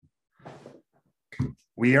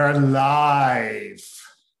We are live.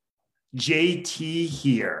 JT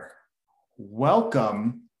here.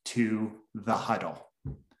 Welcome to The Huddle.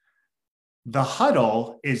 The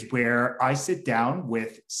Huddle is where I sit down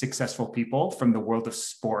with successful people from the world of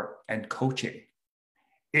sport and coaching.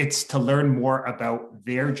 It's to learn more about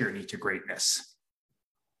their journey to greatness.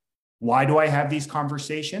 Why do I have these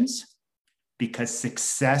conversations? Because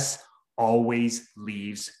success always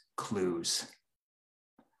leaves clues.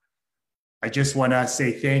 I just want to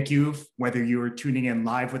say thank you, whether you're tuning in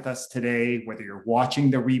live with us today, whether you're watching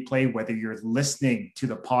the replay, whether you're listening to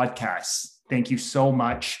the podcast. Thank you so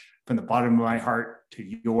much from the bottom of my heart to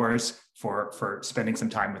yours for spending some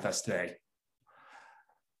time with us today.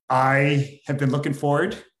 I have been looking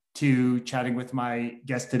forward to chatting with my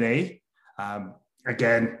guest today.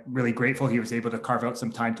 Again, really grateful he was able to carve out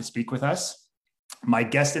some time to speak with us. My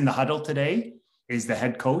guest in the huddle today is the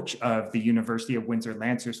head coach of the University of Windsor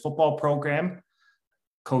Lancers football program,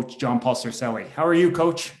 Coach John Paul Circelli. How are you,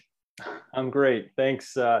 Coach? I'm great.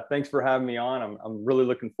 Thanks. Thanks for having me on. I'm really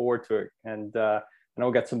looking forward to it. And I know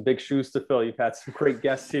we've got some big shoes to fill. You've had some great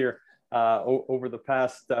guests here over the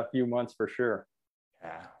past few months for sure.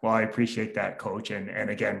 Yeah, well, I appreciate that, Coach. And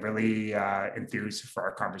again, really enthused for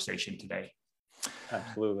our conversation today.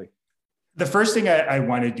 Absolutely. The first thing I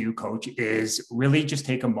want to do, Coach, is really just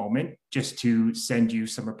take a moment just to send you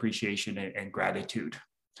some appreciation and gratitude.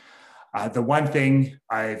 The one thing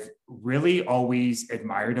I've really always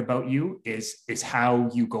admired about you is how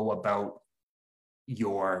you go about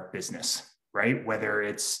your business, right? Whether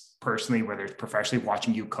it's personally, whether it's professionally,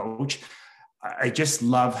 watching you coach. I just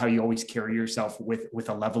love how you always carry yourself with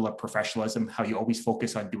a level of professionalism, how you always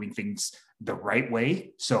focus on doing things the right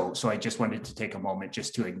way. So I just wanted to take a moment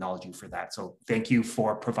just to acknowledge you for that. So thank you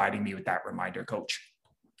for providing me with that reminder, Coach.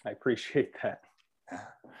 I appreciate that.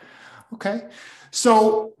 Okay.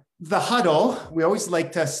 So the huddle, we always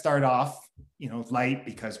like to start off, light,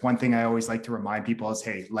 because one thing I always like to remind people is,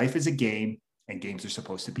 hey, life is a game and games are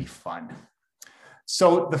supposed to be fun.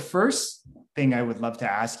 So the first thing I would love to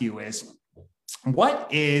ask you is,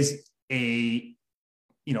 what is a,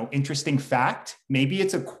 interesting fact? Maybe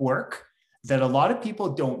it's a quirk that a lot of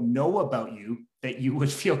people don't know about you that you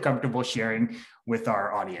would feel comfortable sharing with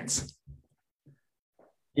our audience.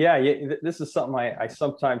 Yeah, this is something I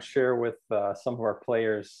sometimes share with some of our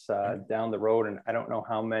players down the road, and I don't know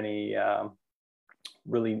how many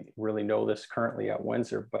really know this currently at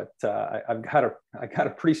Windsor, but I got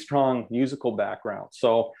a pretty strong musical background.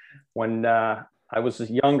 So when I was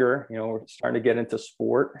younger, we're starting to get into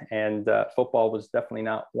sport, and football was definitely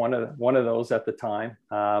not one of those at the time.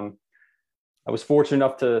 I was fortunate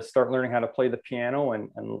enough to start learning how to play the piano, and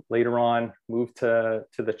later on moved to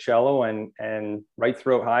the cello, and right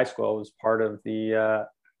throughout high school I was part of the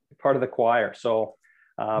choir. So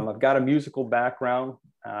I've got a musical background.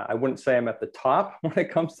 I wouldn't say I'm at the top when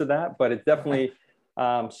it comes to that, but it definitely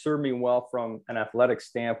served me well from an athletic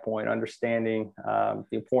standpoint, understanding the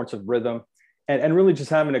importance of rhythm. And really just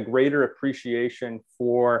having a greater appreciation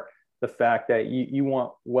for the fact that you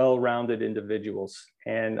want well-rounded individuals.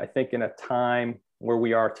 And I think in a time where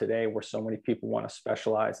we are today, where so many people want to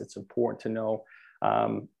specialize, it's important to know,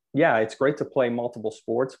 it's great to play multiple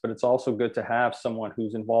sports, but it's also good to have someone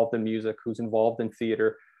who's involved in music, who's involved in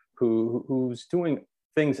theater, who's doing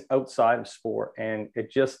things outside of sport. And it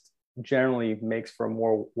just generally makes for a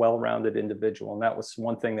more well-rounded individual. And that was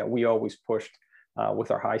one thing that we always pushed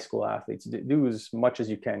with our high school athletes. Do as much as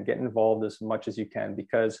you can, get involved as much as you can,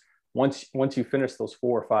 because once you finish those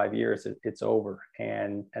 4 or 5 years, it's over.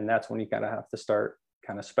 And that's when you kind of have to start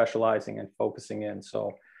kind of specializing and focusing in.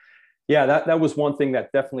 So yeah, that was one thing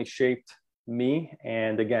that definitely shaped me.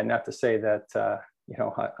 And again, not to say that,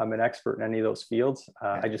 I'm an expert in any of those fields.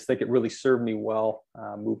 I just think it really served me well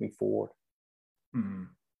moving forward. Mm-hmm.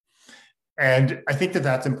 And I think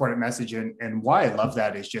that's an important message. And why I love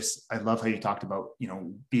that is just, I love how you talked about,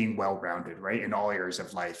 being well-rounded, right, in all areas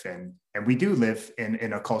of life. And we do live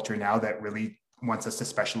in a culture now that really wants us to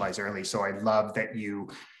specialize early. So I love that you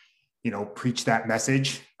preach that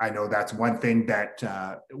message. I know that's one thing that,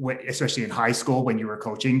 especially in high school, when you were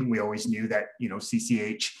coaching, we always knew that,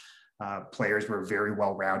 CCH players were very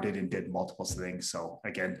well-rounded and did multiple things. So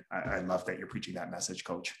again, I love that you're preaching that message,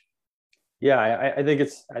 Coach. Yeah, I think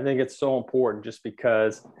it's so important, just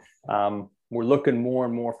because we're looking more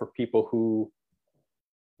and more for people who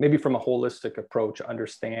maybe from a holistic approach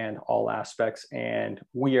understand all aspects. And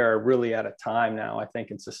we are really at a time now, I think,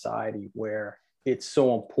 in society where it's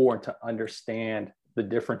so important to understand the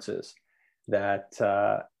differences that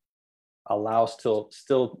allow us to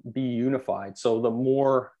still be unified. So the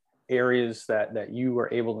more areas that you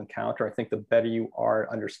are able to encounter, I think the better you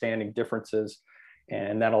are understanding differences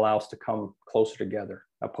And that allows to come closer together,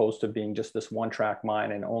 opposed to being just this one track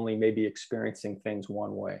mind and only maybe experiencing things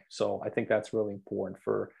one way. So I think that's really important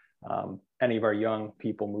for any of our young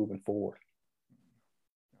people moving forward.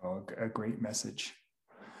 Oh, a great message.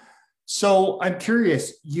 So I'm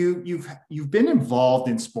curious, you've been involved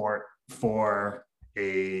in sport for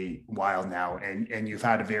a while now, and you've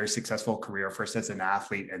had a very successful career, first as an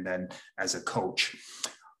athlete and then as a coach.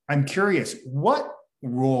 I'm curious, what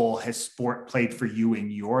role has sport played for you in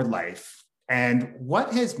your life? And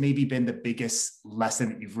what has maybe been the biggest lesson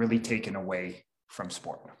that you've really taken away from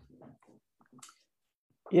sport?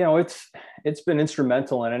 You know, it's been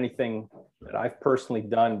instrumental in anything that I've personally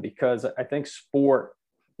done, because I think sport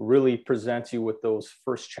really presents you with those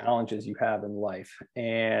first challenges you have in life.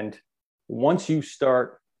 And once you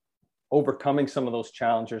start overcoming some of those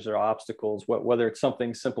challenges or obstacles, whether it's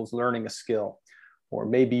something simple as learning a skill, or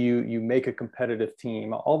maybe you make a competitive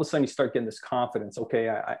team, all of a sudden you start getting this confidence. Okay,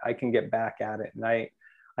 I can get back at it. And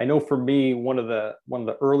I know for me, one of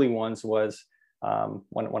the early ones was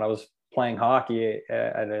when I was playing hockey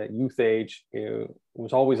at a youth age. It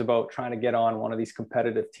was always about trying to get on one of these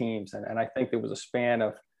competitive teams. And I think there was a span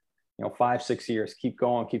of 5-6 years, keep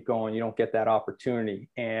going. You don't get that opportunity.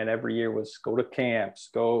 And every year was go to camps,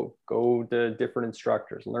 go to different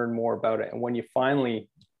instructors, learn more about it. And when you finally,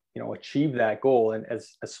 achieve that goal, and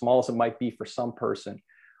as small as it might be for some person,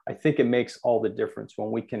 I think it makes all the difference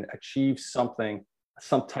when we can achieve something,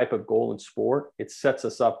 some type of goal in sport. It sets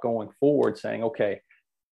us up going forward saying, okay,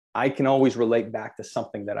 I can always relate back to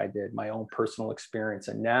something that I did, my own personal experience.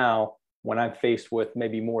 And now when I'm faced with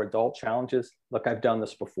maybe more adult challenges, look, I've done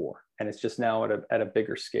this before, and it's just now at a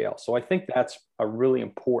bigger scale. So I think that's a really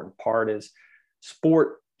important part, is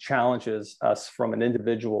sport challenges us from an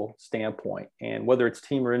individual standpoint. And whether it's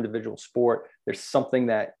team or individual sport, there's something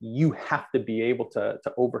that you have to be able to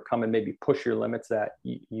overcome and maybe push your limits that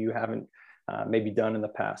you haven't maybe done in the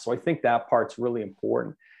past. So I think that part's really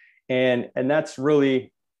important. And that's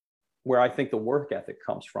really where I think the work ethic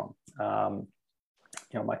comes from.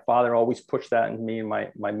 My father always pushed that in me, and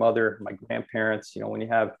my mother, my grandparents. When you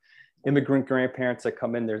have immigrant grandparents that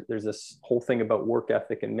come in, there's this whole thing about work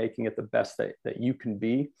ethic and making it the best that you can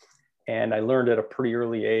be. And I learned at a pretty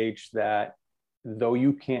early age that though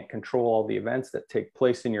you can't control all the events that take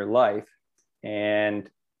place in your life, and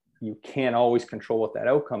you can't always control what that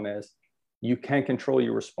outcome is, you can control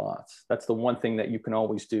your response. That's the one thing that you can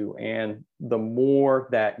always do. And the more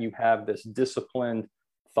that you have this disciplined,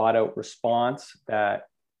 thought out response that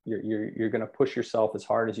you're going to push yourself as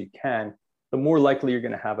hard as you can, the more likely you're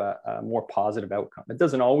going to have a more positive outcome. It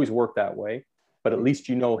doesn't always work that way, but at least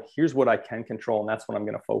here's what I can control, and that's what I'm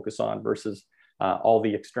going to focus on, versus all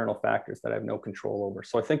the external factors that I have no control over.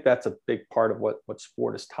 So I think that's a big part of what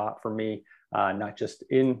sport has taught for me, not just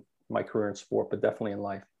in my career in sport, but definitely in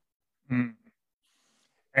life. Mm.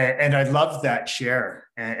 And I love that share.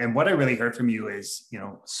 And what I really heard from you is,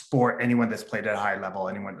 sport, anyone that's played at a high level,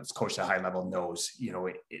 anyone that's coached at a high level knows,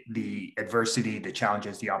 the adversity, the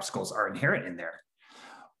challenges, the obstacles are inherent in there.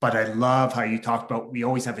 But I love how you talked about, we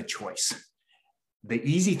always have a choice. The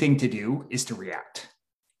easy thing to do is to react.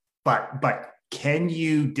 But can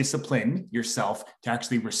you discipline yourself to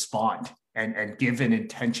actually respond and give an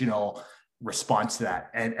intentional response to that?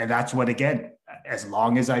 And that's what, again, as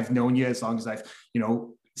long as I've known you, as long as I've,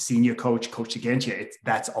 seen you coach against you,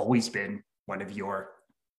 that's always been one of your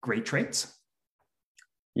great traits.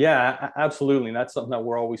 Yeah, absolutely. And that's something that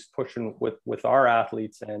we're always pushing with our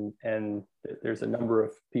athletes. And there's a number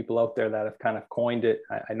of people out there that have kind of coined it.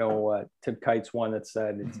 I know Tim Kite's one that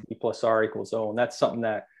said it's E plus R equals O. And that's something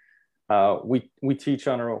that we teach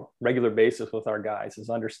on a regular basis with our guys, is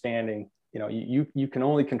understanding, you can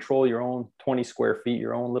only control your own 20 square feet,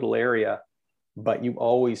 your own little area, but you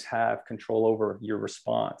always have control over your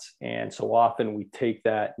response. And so often we take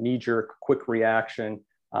that knee-jerk, quick reaction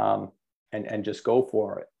and just go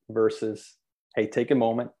for it, versus, hey, take a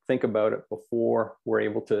moment, think about it before we're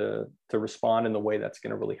able to respond in the way that's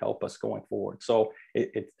going to really help us going forward. So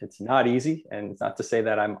it's not easy, and it's not to say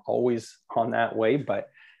that I'm always on that way, but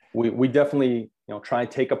we definitely try and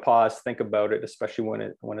take a pause, think about it, especially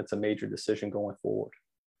when it's a major decision going forward.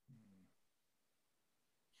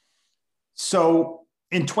 So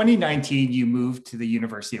in 2019, you moved to the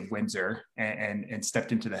University of Windsor and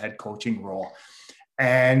stepped into the head coaching role.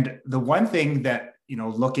 And the one thing that,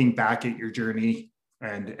 looking back at your journey,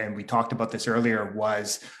 and we talked about this earlier,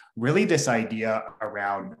 was really this idea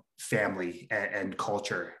around family and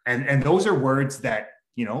culture. And those are words that,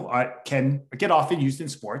 can get often used in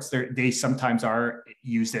sports. They sometimes are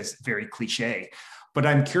used as very cliche. But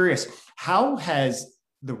I'm curious, how has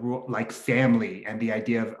the rule, like family and the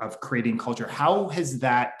idea of creating culture. How has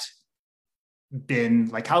that been,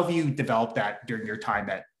 like, how have you developed that during your time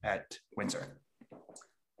at Windsor?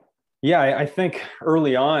 Yeah, I think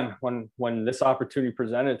early on when this opportunity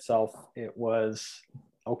presented itself, it was,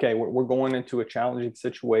 okay, we're going into a challenging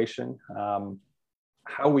situation.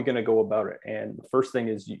 How are we going to go about it? And the first thing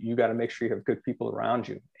is you got to make sure you have good people around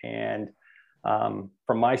you. And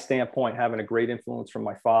from my standpoint, having a great influence from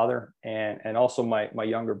my father and also my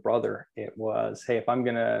younger brother, it was, hey, if I'm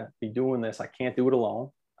going to be doing this, I can't do it alone.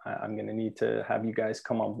 I'm going to need to have you guys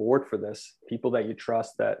come on board for this, people that you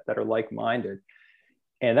trust that are like-minded.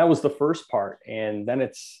 And that was the first part. And then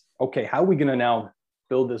it's, okay, how are we going to now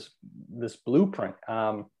build this blueprint?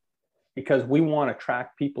 Because we want to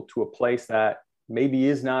attract people to a place that maybe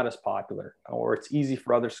is not as popular, or it's easy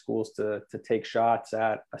for other schools to take shots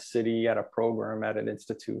at a city, at a program, at an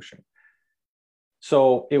institution.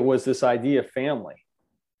 So it was this idea of family.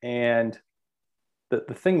 And the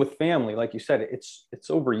thing with family, like you said, it's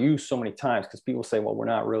overused so many times because people say, well, we're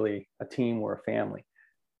not really a team, we're a family.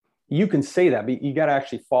 You can say that, but you got to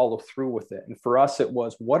actually follow through with it. And for us, it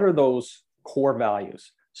was, what are those core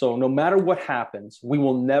values? So no matter what happens, we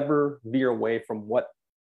will never veer away from what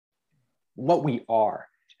we are.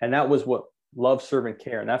 And that was what love, serve, and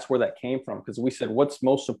care. And that's where that came from. Because we said, what's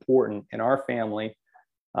most important in our family?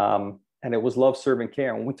 And it was love, serve, and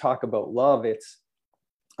care. When we talk about love, it's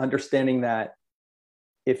understanding that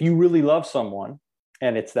if you really love someone,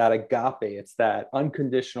 and it's that agape, it's that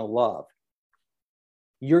unconditional love,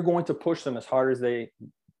 you're going to push them as hard as they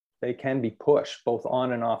can be pushed, both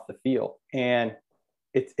on and off the field. And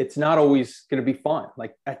it's not always going to be fun.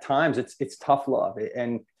 Like at times it's tough love,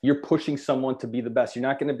 and you're pushing someone to be the best. You're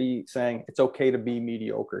not going to be saying it's okay to be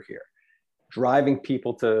mediocre here, driving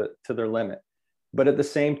people to their limit. But at the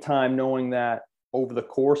same time, knowing that over the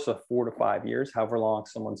course of 4 to 5 years, however long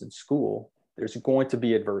someone's in school, there's going to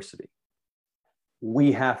be adversity.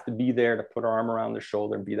 We have to be there to put our arm around their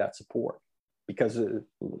shoulder and be that support. Because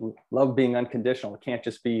love being unconditional, it can't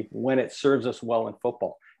just be when it serves us well in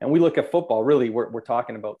football. And we look at football, really, we're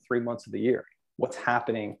talking about 3 months of the year. What's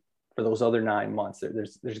happening for those other 9 months?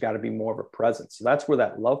 There's got to be more of a presence. So that's where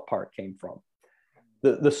that love part came from.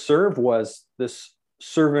 The serve was this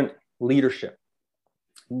servant leadership,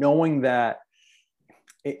 knowing that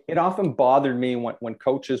it often bothered me when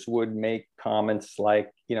coaches would make comments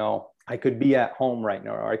like, I could be at home right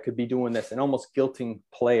now, or I could be doing this, and almost guilting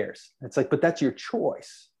players. It's like, but that's your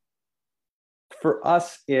choice. For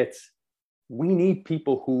us, we need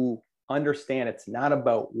people who understand it's not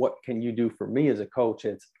about what can you do for me as a coach.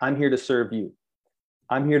 It's, I'm here to serve you.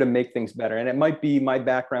 I'm here to make things better. And it might be my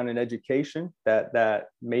background in education that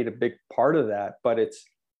made a big part of that, but it's,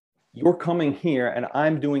 you're coming here and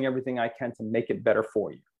I'm doing everything I can to make it better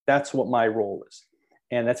for you. That's what my role is.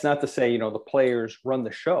 And that's not to say, the players run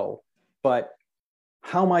the show, but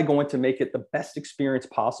how am I going to make it the best experience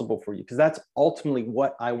possible for you? Because that's ultimately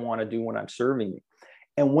what I want to do when I'm serving you.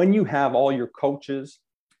 And when you have all your coaches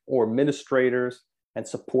or administrators and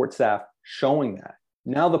support staff showing that,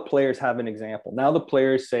 now the players have an example. Now the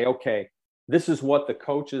players say, okay, this is what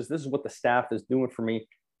the staff is doing for me.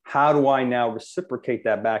 How do I now reciprocate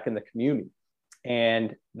that back in the community?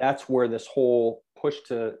 And that's where this whole push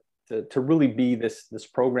to really be this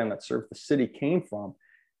program that served the city came from.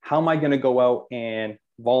 How am I going to go out and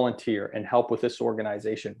volunteer and help with this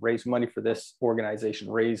organization, raise money for this organization,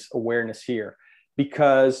 raise awareness here?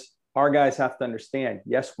 Because our guys have to understand,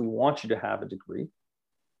 yes, we want you to have a degree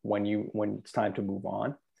when it's time to move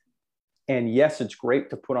on. And yes, it's great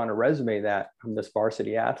to put on a resume that I'm this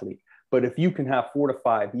varsity athlete. But if you can have 4 to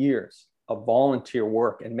 5 years of volunteer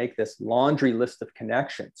work and make this laundry list of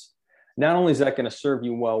connections, not only is that going to serve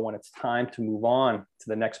you well when it's time to move on to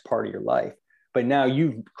the next part of your life, but now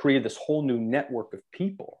you've created this whole new network of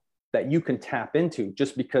people that you can tap into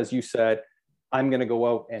just because you said, I'm going to go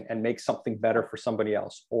out and make something better for somebody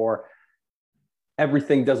else, or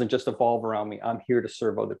everything doesn't just evolve around me. I'm here to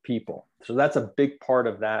serve other people. So that's a big part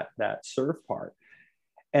of that serve part.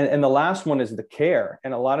 And the last one is the care.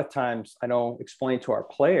 And a lot of times I don't explain to our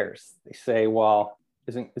players, they say, well,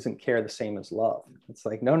 isn't care the same as love? It's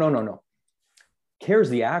like, no. Care is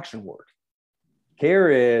the action word.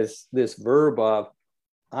 Care is this verb of,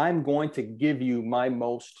 I'm going to give you my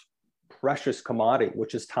most precious commodity,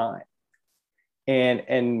 which is time.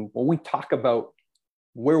 And when we talk about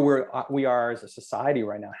where we are as a society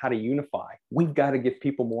right now, how to unify, we've got to give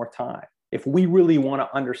people more time. If we really want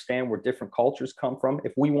to understand where different cultures come from,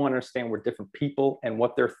 if we want to understand where different people and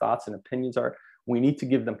what their thoughts and opinions are, we need to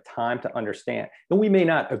give them time to understand. And we may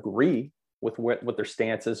not agree with what their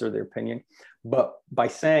stance is or their opinion. But by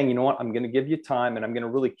saying, you know what, I'm going to give you time and I'm going to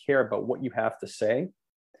really care about what you have to say,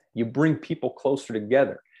 you bring people closer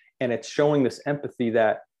together. And it's showing this empathy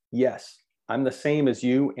that, yes, I'm the same as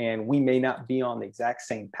you, and we may not be on the exact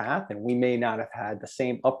same path, and we may not have had the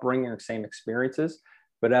same upbringing or same experiences,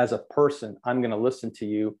 but as a person, I'm going to listen to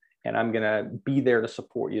you and I'm going to be there to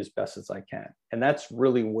support you as best as I can. And that's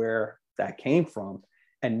really where that came from.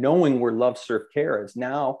 And knowing where Love Serve Care is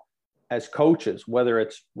now, as coaches, whether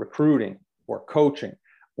it's recruiting or coaching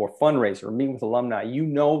or fundraiser or meeting with alumni, you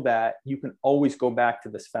know that you can always go back to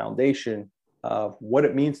this foundation of what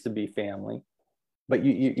it means to be family. But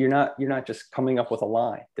you're not just coming up with a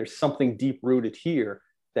line. There's something deep rooted here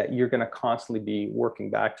that you're going to constantly be working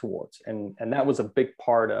back towards. And that was a big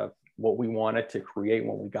part of what we wanted to create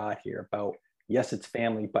when we got here about, yes, it's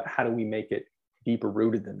family, but how do we make it deeper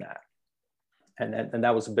rooted than that? And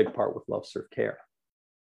that was a big part with Love Serve Care.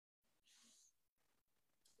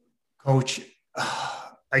 Coach,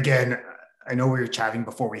 again, I know we were chatting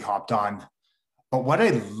before we hopped on, but what I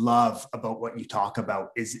love about what you talk about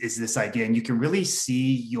is this idea, and you can really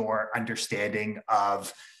see your understanding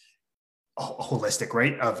of holistic,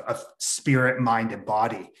 right? Of spirit, mind, and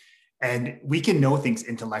body. And we can know things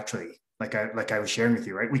intellectually, like I was sharing with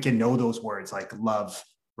you, right? We can know those words like love,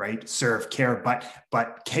 right? Serve, care,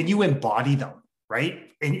 but can you embody them, right?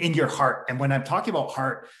 In your heart. And when I'm talking about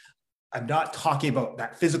heart, I'm not talking about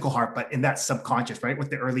that physical heart, but in that subconscious, right? What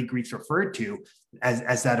the early Greeks referred to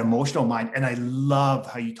as that emotional mind. And I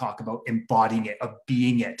love how you talk about embodying it, of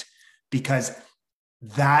being it, because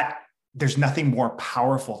that there's nothing more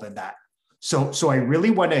powerful than that. So I really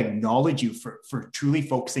want to acknowledge you for truly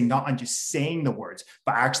focusing not on just saying the words,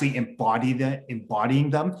 but actually embodying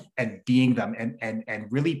them and being them and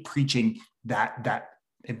really preaching that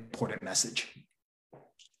important message.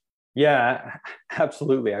 Yeah,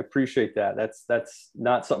 absolutely. I appreciate that. That's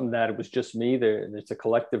not something that it was just me. It's a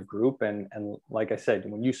collective group. And like I said,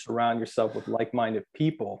 when you surround yourself with like-minded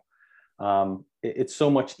people, it's so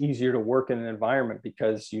much easier to work in an environment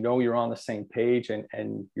because you know you're on the same page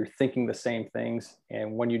and you're thinking the same things.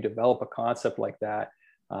 And when you develop a concept like that,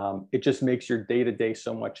 it just makes your day-to-day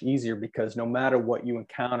so much easier because no matter what you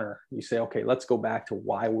encounter, you say, okay, let's go back to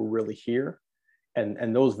why we're really here.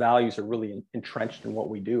 And those values are really entrenched in what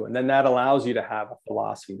we do. And then that allows you to have a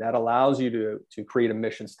philosophy, that allows you to create a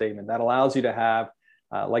mission statement, that allows you to have,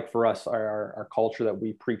 like for us, our culture that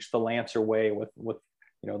we preach the Lancer way with,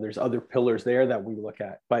 there's other pillars there that we look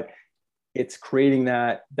at, but it's creating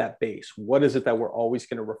that base. What is it that we're always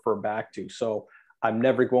going to refer back to? So I'm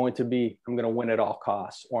never going to win at all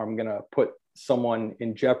costs, or I'm going to put someone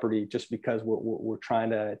in jeopardy just because we're trying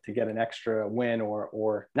to get an extra win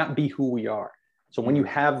or not be who we are. So when you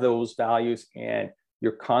have those values and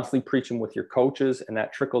you're constantly preaching with your coaches and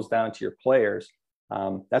that trickles down to your players,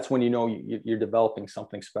 that's when you know you're developing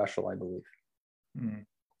something special, I believe.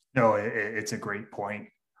 No, it's a great point.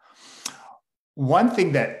 One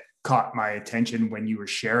thing that caught my attention when you were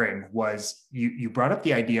sharing was you brought up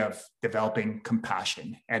the idea of developing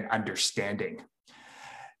compassion and understanding.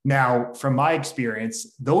 Now, from my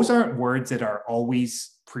experience, those aren't words that are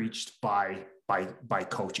always preached by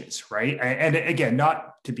coaches, right? And again,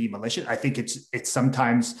 not to be malicious, I think it's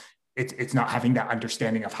sometimes it's not having that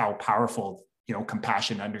understanding of how powerful,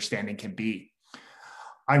 compassion, understanding can be.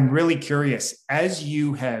 I'm really curious, as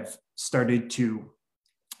you have started to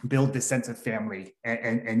build this sense of family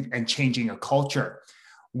and changing a culture,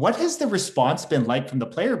 what has the response been like from the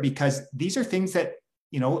player? Because these are things that,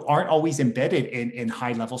 aren't always embedded in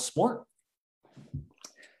high level sport.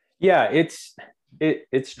 Yeah,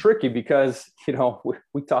 it's tricky because,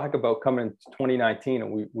 we talk about coming in 2019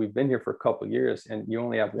 and we've been here for a couple of years and you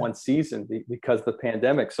only have one season because of the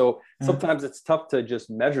pandemic. So sometimes it's tough to just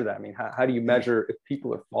measure that. I mean, how do you measure if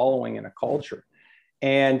people are following in a culture?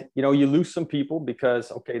 And, you lose some people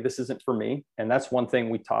because, okay, this isn't for me. And that's one thing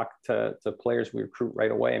we talk to players we recruit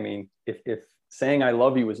right away. I mean, if saying I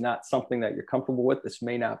love you is not something that you're comfortable with, this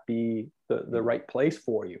may not be the right place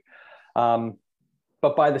for you.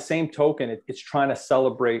 But by the same token, it's trying to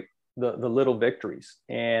celebrate the little victories.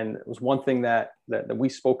 And it was one thing that we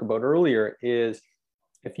spoke about earlier is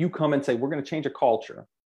if you come and say, we're going to change a culture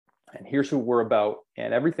and here's who we're about,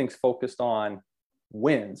 and everything's focused on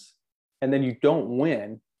wins, and then you don't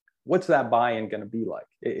win, what's that buy-in going to be like?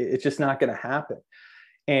 It's just not going to happen.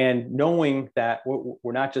 And knowing that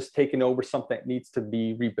we're not just taking over something that needs to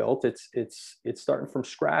be rebuilt, it's starting from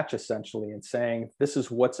scratch essentially and saying, this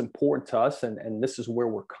is what's important to us and this is where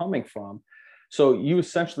we're coming from. So you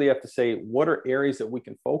essentially have to say, what are areas that we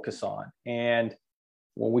can focus on? And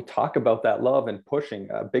when we talk about that love and pushing,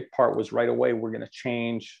 a big part was right away, we're going to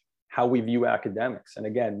change how we view academics. And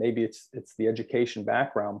again, maybe it's the education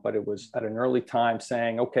background, but it was at an early time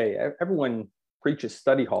saying, okay, everyone preaches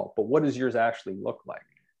study hall, but what does yours actually look like?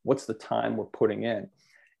 What's the time we're putting in?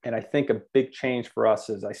 And I think a big change for us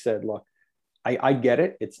is I said, look, I get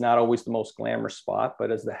it. It's not always the most glamorous spot,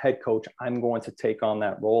 but as the head coach, I'm going to take on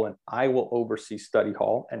that role and I will oversee study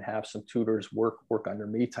hall and have some tutors work under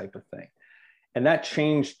me type of thing. And that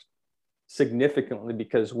changed significantly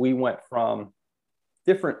because we went from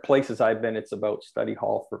different places I've been, it's about study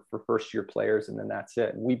hall for first year players, and then that's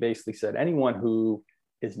it. And we basically said anyone who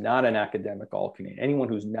is not an academic All-Canadian, anyone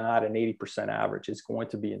who's not an 80% average is going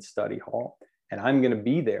to be in study hall, and I'm going to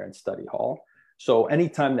be there in study hall. So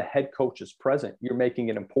anytime the head coach is present, you're making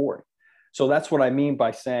it important. So that's what I mean by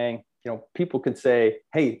saying, people could say,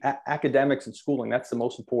 hey, academics and schooling, that's the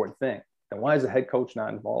most important thing. Then why is the head coach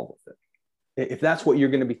not involved with it? If that's what you're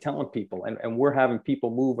going to be telling people, and we're having people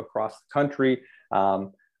move across the country,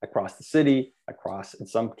 across the city, across, in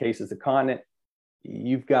some cases, the continent,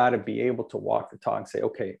 you've got to be able to walk the talk and say,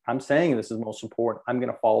 okay, I'm saying this is most important. I'm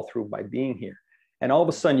going to follow through by being here. And all of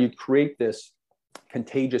a sudden you create this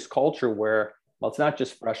contagious culture where, well, it's not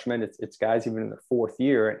just freshmen, it's guys even in their fourth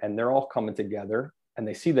year, and they're all coming together and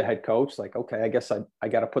they see the head coach like, okay, I guess I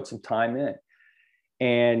got to put some time in.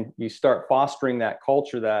 And you start fostering that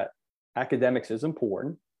culture that academics is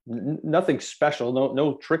important, nothing special,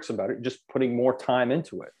 no tricks about it, just putting more time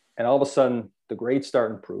into it. And all of a sudden the grades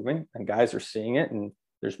start improving and guys are seeing it, and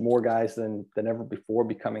there's more guys than ever before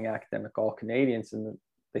becoming academic All-Canadians, and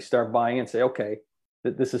they start buying in and say, okay,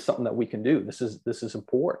 this is something that we can do. This is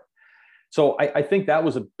important. So I think that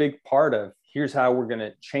was a big part of here's how we're going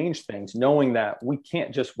to change things, knowing that we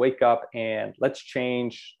can't just wake up and let's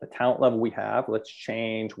change the talent level we have. Let's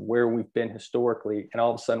change where we've been historically. And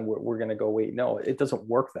all of a sudden we're going to go, wait, no, it doesn't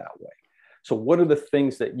work that way. So what are the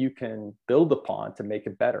things that you can build upon to make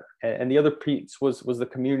it better? And the other piece was the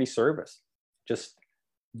community service, just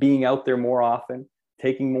being out there more often,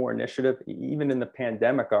 taking more initiative. Even in the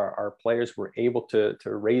pandemic, our players were able to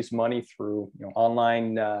raise money through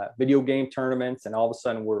online video game tournaments, and all of a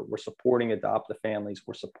sudden we're supporting adoptive families,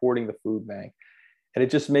 we're supporting the food bank, and it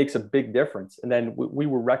just makes a big difference. And then we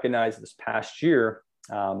were recognized this past year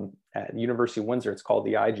at the University of Windsor. It's called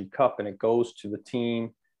the IG Cup, and it goes to the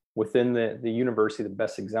team within the university that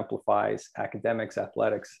best exemplifies academics,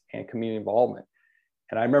 athletics, and community involvement.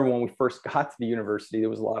 And I remember when we first got to the university, there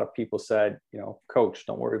was a lot of people said, coach,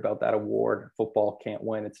 don't worry about that award. Football can't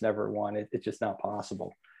win. It's never won. It's just not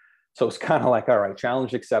possible. So it's kind of like, all right,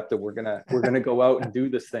 challenge accepted. We're gonna go out and do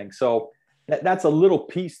this thing. So that's a little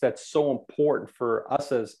piece that's so important for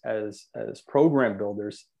us as program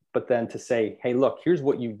builders. But then to say, hey, look, here's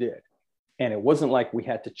what you did. And it wasn't like we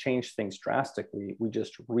had to change things drastically. We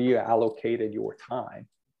just reallocated your time,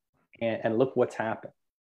 and look what's happened.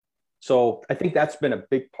 So I think that's been a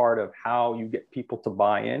big part of how you get people to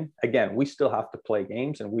buy in. Again, we still have to play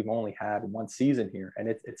games, and we've only had one season here, and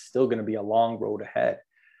it's still going to be a long road ahead.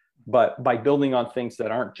 But by building on things that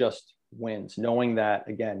aren't just wins, knowing that,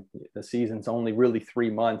 again, the season's only really 3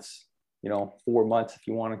 months, 4 months if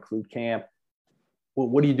you want to include camp. Well,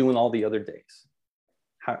 what are you doing all the other days?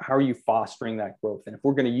 How are you fostering that growth? And if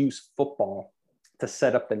we're going to use football to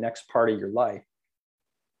set up the next part of your life,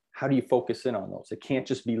 how do you focus in on those? It can't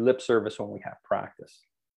just be lip service when we have practice.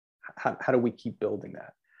 How do we keep building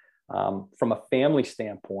that? From a family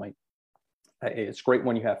standpoint, it's great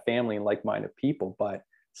when you have family and like-minded people, but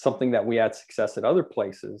something that we had success at other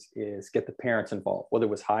places is get the parents involved, whether it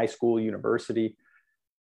was high school, university.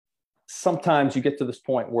 Sometimes you get to this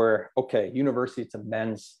point where, okay, university, it's a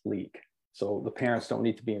men's league, so the parents don't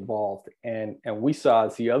need to be involved. And we saw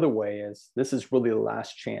it the other way is this is really the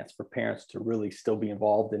last chance for parents to really still be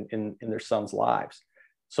involved in their sons' lives.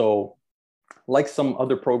 So like some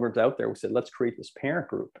other programs out there, we said, let's create this parent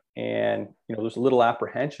group. And, there's a little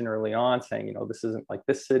apprehension early on saying, this isn't like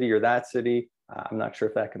this city or that city. I'm not sure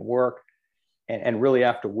if that can work. And really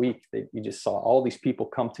after a week, you just saw all these people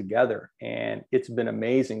come together, and it's been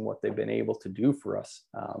amazing what they've been able to do for us.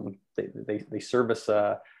 They service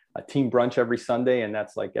a team brunch every Sunday, and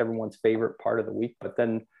that's like everyone's favorite part of the week. But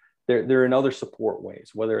then they're in other support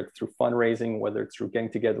ways, whether it's through fundraising, whether it's through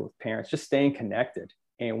getting together with parents, just staying connected.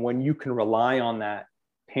 And when you can rely on that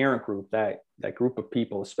parent group, that group of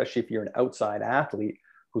people, especially if you're an outside athlete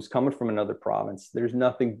who's coming from another province, there's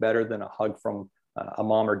nothing better than a hug from a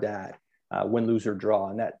mom or dad, win, lose, or draw.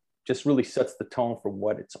 And that just really sets the tone for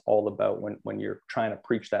what it's all about when you're trying to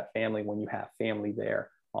preach that family, when you have family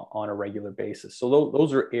there on a regular basis. So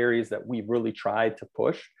those are areas that we've really tried to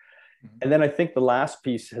push. Mm-hmm. And then I think the last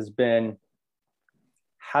piece has been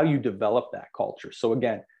how you develop that culture. So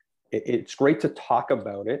again, it's great to talk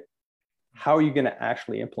about it, how are you going to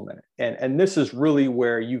actually implement it? And this is really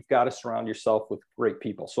where you've got to surround yourself with great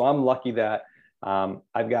people. So I'm lucky that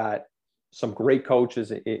I've got some great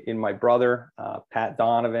coaches in my brother, Pat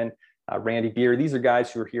Donovan, Randy Beer. These are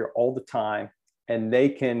guys who are here all the time, and they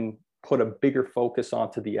can put a bigger focus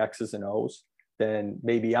onto the X's and O's than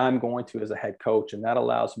maybe I'm going to as a head coach. And that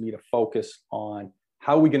allows me to focus on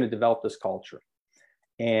how are we going to develop this culture.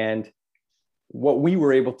 And what we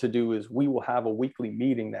were able to do is we will have a weekly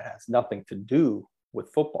meeting that has nothing to do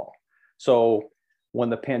with football. So when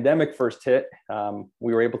the pandemic first hit,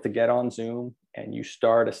 we were able to get on Zoom, and you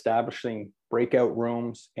start establishing breakout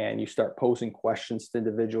rooms, and you start posing questions to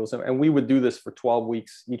individuals. And we would do this for 12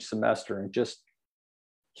 weeks each semester, and just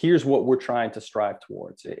here's what we're trying to strive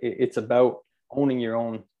towards. It's about owning your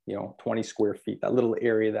own, 20 square feet, that little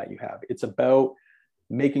area that you have. It's about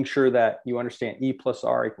making sure that you understand E plus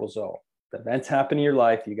R equals O. The events happen in your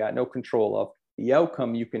life you got no control of. The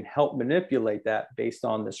outcome, you can help manipulate that based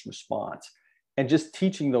on this response. And just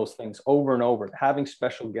teaching those things over and over, having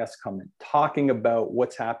special guests come in, talking about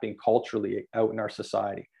what's happening culturally out in our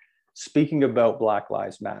society, speaking about Black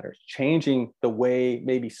Lives Matter, changing the way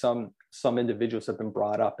maybe some individuals have been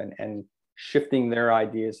brought up, and shifting their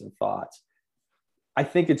ideas and thoughts. I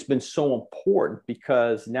think it's been so important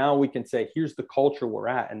because now we can say, here's the culture we're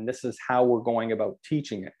at, and this is how we're going about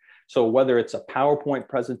teaching it. So whether it's a PowerPoint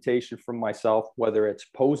presentation from myself, whether it's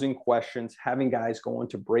posing questions, having guys go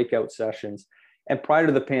into breakout sessions. And prior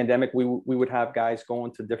to the pandemic, we would have guys go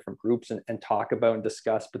into different groups and talk about and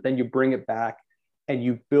discuss, but then you bring it back and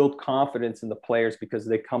you build confidence in the players because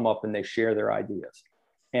they come up and they share their ideas.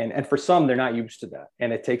 And for some, they're not used to that.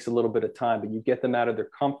 And it takes a little bit of time, but you get them out of their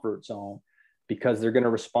comfort zone because they're going to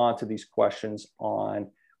respond to these questions on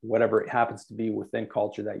whatever it happens to be within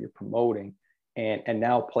culture that you're promoting. And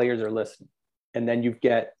now players are listening. And then you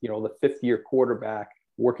get, the fifth-year quarterback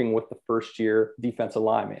working with the first-year defensive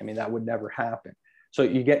lineman. I mean, that would never happen. So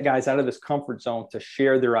you get guys out of this comfort zone to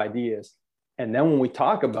share their ideas. And then when we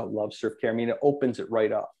talk about love serve care, I mean, it opens it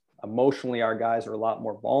right up. Emotionally, our guys are a lot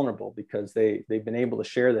more vulnerable because they've been able to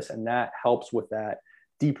share this. And that helps with that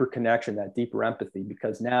deeper connection, that deeper empathy,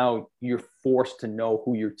 because now you're forced to know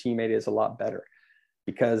who your teammate is a lot better.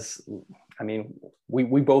 Because, I mean,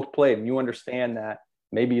 we both played, and you understand that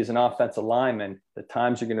maybe as an offensive lineman, the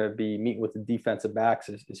times you're going to be meeting with the defensive backs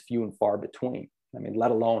is few and far between. I mean, let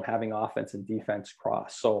alone having offense and defense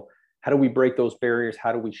cross. So how do we break those barriers?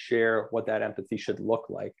 How do we share what that empathy should look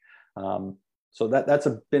like? So that's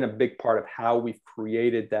been a big part of how we've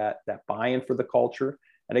created that buy-in for the culture.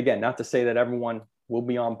 And again, not to say that everyone will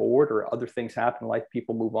be on board or other things happen, like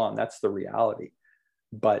people move on. That's the reality.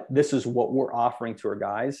 But this is what we're offering to our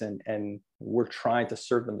guys, and we're trying to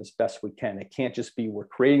serve them as best we can. It can't just be we're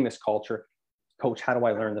creating this culture. Coach, how do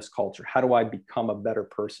I learn this culture? How do I become a better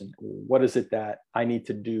person? What is it that I need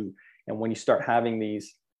to do? And when you start having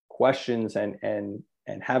these questions and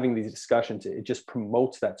having these discussions, it just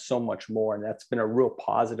promotes that so much more. And that's been a real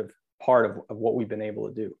positive part of what we've been able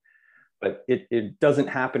to do. But it doesn't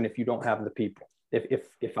happen if you don't have the people.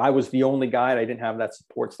 If I was the only guy and I didn't have that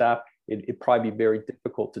support staff, it'd probably be very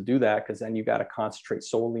difficult to do that, because then you got to concentrate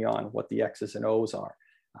solely on what the X's and O's are.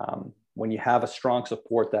 When you have a strong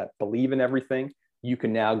support that believe in everything, you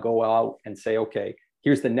can now go out and say, okay,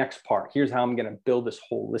 here's the next part. Here's how I'm going to build this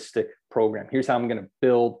holistic program. Here's how I'm going to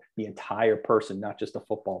build the entire person, not just a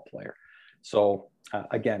football player. So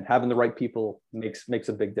again, having the right people makes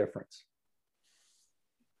a big difference.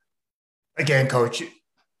 Again, Coach,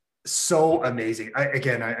 so amazing.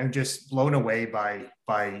 I'm just blown away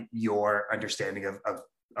by your understanding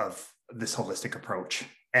of this holistic approach.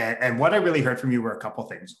 And what I really heard from you were a couple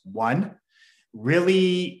things. One,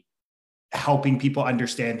 really helping people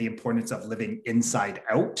understand the importance of living inside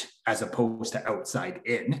out as opposed to outside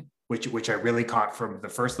in, which I really caught from the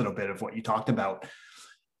first little bit of what you talked about.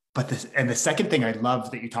 But the second thing I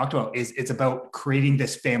love that you talked about is it's about creating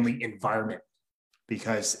this family environment,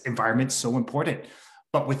 because environment's so important.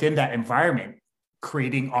 But within that environment,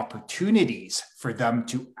 creating opportunities for them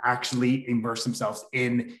to actually immerse themselves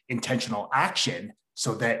in intentional action,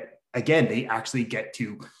 so that, again, they actually get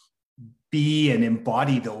to be and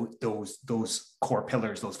embody those core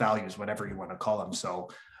pillars, those values, whatever you want to call them. So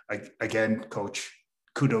again, Coach,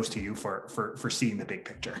 kudos to you for seeing the big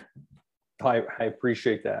picture. I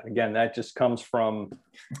appreciate that. Again, that just comes from,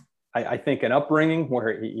 I think, an upbringing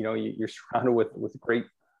where, you're surrounded with great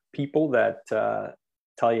people that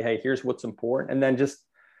tell you, hey, here's what's important. And then just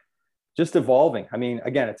evolving. I mean,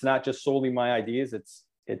 again, it's not just solely my ideas.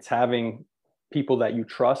 It's having people that you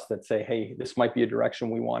trust that say, hey, this might be a direction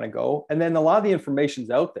we want to go. And then a lot of the information's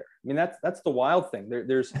out there. I mean, that's the wild thing.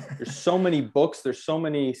 There's so many books, there's so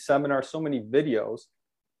many seminars, so many videos.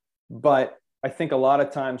 But I think a lot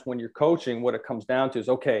of times when you're coaching, what it comes down to is,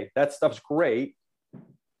 okay, that stuff's great,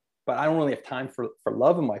 but I don't really have time for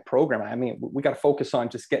love in my program. I mean, we got to focus on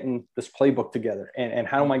just getting this playbook together and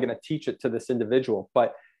how am I going to teach it to this individual?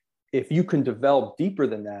 But if you can develop deeper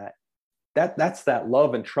than that, that's that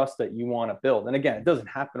love and trust that you want to build. And again, it doesn't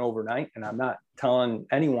happen overnight. And I'm not telling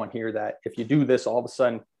anyone here that if you do this, all of a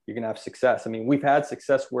sudden you're going to have success. I mean, we've had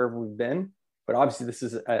success wherever we've been, but obviously this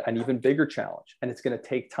is an even bigger challenge and it's going to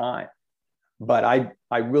take time. But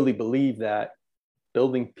I really believe that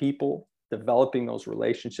building people, developing those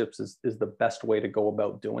relationships is the best way to go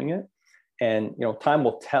about doing it. And, time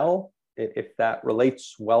will tell if that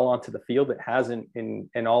relates well onto the field. It hasn't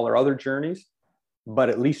in all our other journeys. But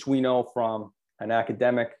at least we know from an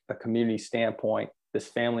academic, a community standpoint, this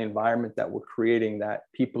family environment that we're creating, that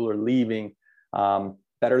people are leaving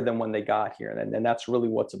better than when they got here. And that's really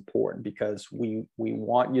what's important, because we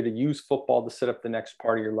want you to use football to set up the next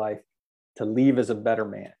part of your life, to leave as a better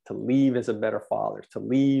man, to leave as a better father, to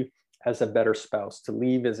leave as a better spouse, to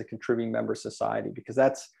leave as a contributing member of society. Because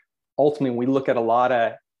that's ultimately, when we look at a lot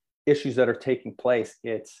of issues that are taking place,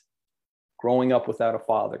 it's growing up without a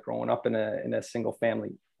father, growing up in a single family.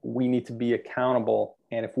 We need to be accountable.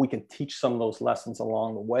 And if we can teach some of those lessons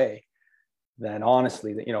along the way, then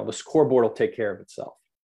honestly, the scoreboard will take care of itself.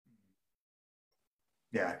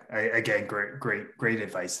 Yeah, again, great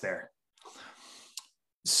advice there.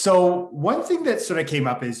 So one thing that sort of came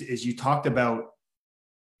up is you talked about,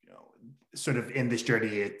 sort of in this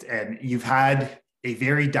journey, and you've had a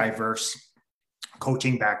very diverse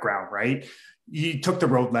coaching background, right? You took the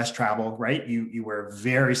road less traveled, right? You were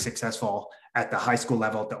very successful at the high school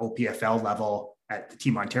level, at the OPFL level, at the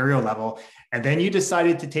Team Ontario level. And then you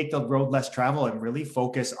decided to take the road less travel and really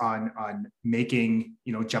focus on making,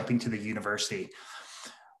 jumping to the university.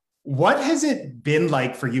 What has it been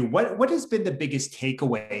like for you? What has been the biggest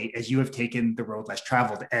takeaway as you have taken the road less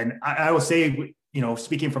traveled? And I will say,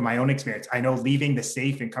 speaking from my own experience, I know leaving the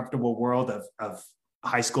safe and comfortable world of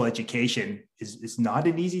high school education is not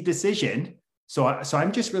an easy decision. So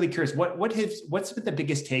I'm just really curious, what's been the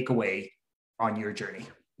biggest takeaway on your journey?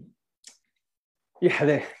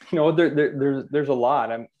 Yeah, there's a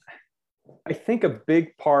lot. I think a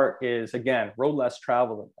big part is, again, road less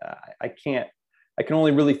traveled. I can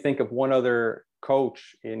only really think of one other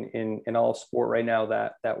coach in all sport right now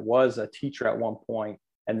that was a teacher at one point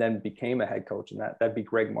and then became a head coach, and that'd be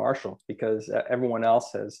Greg Marshall, because everyone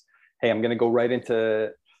else says, hey, I'm going to go right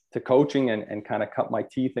into coaching and kind of cut my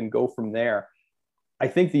teeth and go from there. I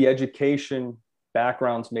think the education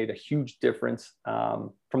backgrounds made a huge difference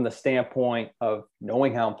from the standpoint of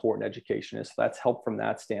knowing how important education is. So that's helped from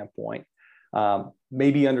that standpoint.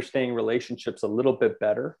 Maybe understanding relationships a little bit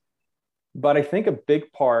better. But I think a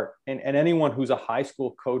big part, and anyone who's a high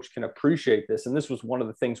school coach can appreciate this, and this was one of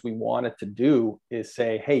the things we wanted to do, is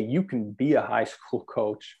say, hey, you can be a high school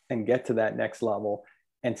coach and get to that next level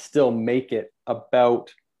and still make it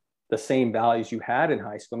about the same values you had in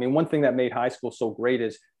high school. I mean, one thing that made high school so great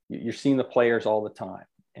is you're seeing the players all the time,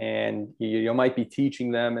 and you might be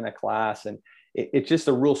teaching them in a class, and it's just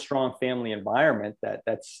a real strong family environment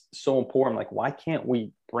that's so important. Like, why can't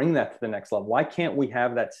we bring that to the next level? Why can't we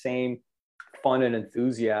have that same fun and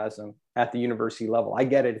enthusiasm at the university level? I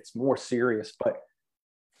get it, it's more serious, but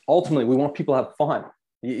ultimately we want people to have fun.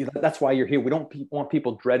 That's why you're here. We don't want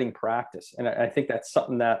people dreading practice. And I think that's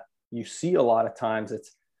something that you see a lot of times.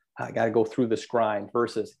 It's, I got to go through this grind,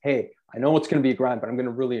 versus, hey, I know it's going to be a grind, but I'm going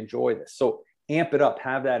to really enjoy this. So amp it up,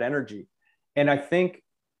 have that energy. And I think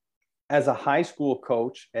as a high school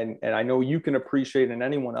coach, and I know you can appreciate, and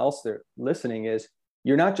anyone else there listening, is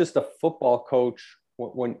you're not just a football coach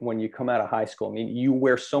when you come out of high school. I mean, you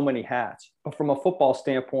wear so many hats. But from a football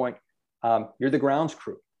standpoint, you're the grounds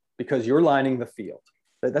crew, because you're lining the field.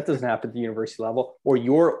 That doesn't happen at the university level. Or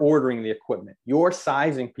you're ordering the equipment. You're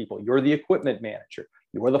sizing people. You're the equipment manager.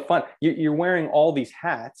 You're the fun. You're wearing all these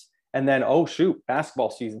hats. And then, oh, shoot,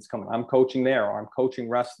 basketball season's coming. I'm coaching there, or I'm coaching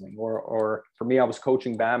wrestling. Or for me, I was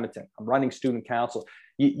coaching badminton. I'm running student council.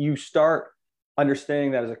 You start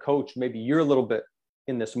understanding that as a coach, maybe you're a little bit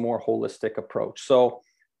in this more holistic approach. So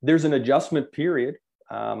there's an adjustment period.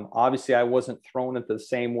 Obviously, I wasn't thrown into the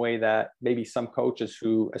same way that maybe some coaches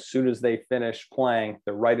who, as soon as they finish playing,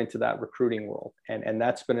 they're right into that recruiting world. And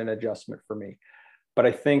that's been an adjustment for me. But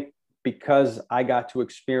I think because I got to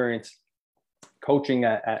experience coaching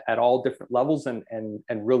at all different levels and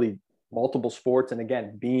really multiple sports. And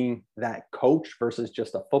again, being that coach versus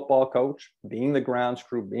just a football coach, being the grounds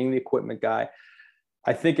crew, being the equipment guy,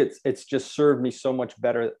 I think it's just served me so much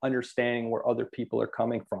better understanding where other people are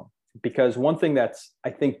coming from. Because one thing that's, I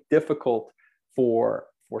think, difficult for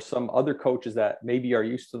some other coaches that maybe are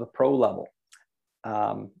used to the pro level,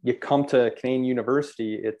 you come to Canadian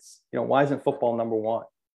University, it's, why isn't football number one?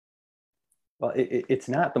 Well, it's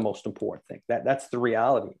not the most important thing. That's the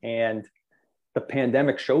reality. And the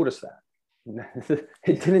pandemic showed us that.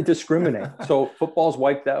 It didn't discriminate. So football's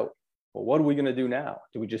wiped out. Well, what are we going to do now?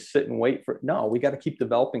 Do we just sit and wait for it? No, we got to keep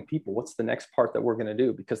developing people. What's the next part that we're going to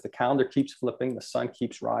do? Because the calendar keeps flipping, the sun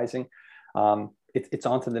keeps rising. It's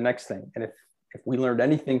on to the next thing. And if we learned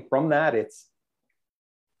anything from that, it's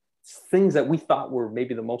things that we thought were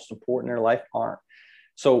maybe the most important in our life aren't.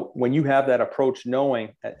 So when you have that approach, knowing,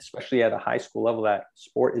 especially at a high school level, that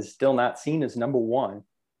sport is still not seen as number one,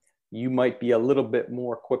 you might be a little bit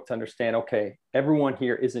more equipped to understand, okay, everyone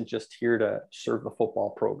here isn't just here to serve the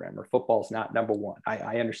football program, or football is not number one.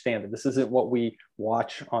 I understand that this isn't what we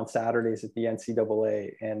watch on Saturdays at the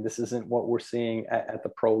NCAA, and this isn't what we're seeing at the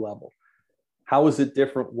pro level. How is it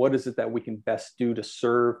different? What is it that we can best do to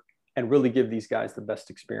serve and really give these guys the best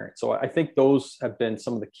experience? So I think those have been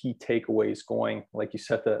some of the key takeaways going, like you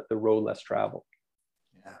said, the road less traveled.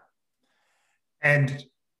 Yeah. And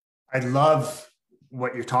I love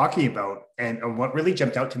what you're talking about. And what really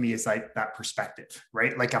jumped out to me is like that perspective,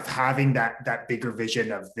 right? Like of having that bigger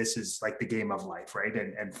vision of this is like the game of life, right?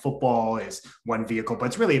 And football is one vehicle, but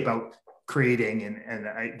it's really about creating,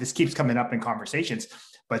 and this keeps coming up in conversations,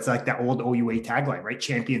 but it's like that old OUA tagline, right?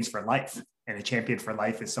 Champions for life. And a champion for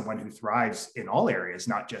life is someone who thrives in all areas,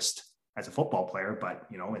 not just as a football player, but,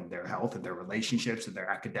 in their health and their relationships and their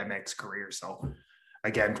academics, career. So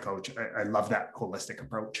again, Coach, I love that holistic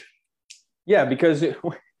approach. Yeah, because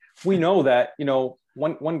we know that,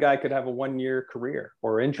 one guy could have a 1-year career,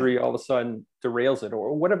 or injury all of a sudden derails it,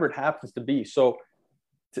 or whatever it happens to be. So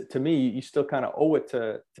to me, you still kind of owe it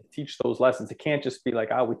to teach those lessons. It can't just be like,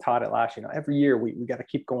 we taught it last year. Every year we got to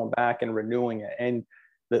keep going back and renewing it. And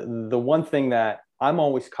the one thing that I'm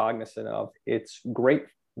always cognizant of, it's great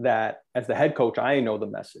that as the head coach, I know the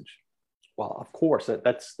message. Well, of course,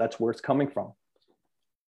 that's where it's coming from.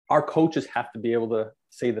 Our coaches have to be able to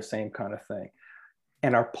say the same kind of thing.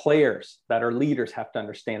 And our players that are leaders have to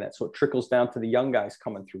understand that. So it trickles down to the young guys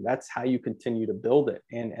coming through. That's how you continue to build it.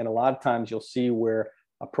 And a lot of times you'll see where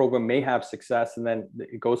a program may have success and then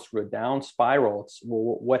it goes through a down spiral. It's,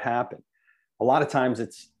 well, what happened? A lot of times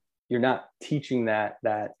you're not teaching that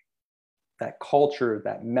culture,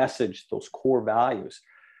 that message, those core values.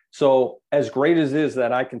 So as great as it is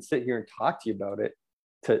that I can sit here and talk to you about it,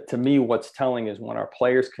 to me, what's telling is when our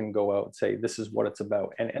players can go out and say, this is what it's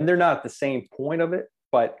about. And they're not at the same point of it,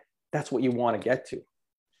 but that's what you want to get to,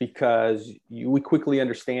 because we quickly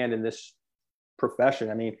understand in this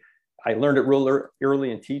profession. I mean, I learned it real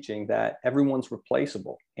early in teaching that everyone's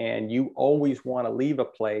replaceable, and you always want to leave a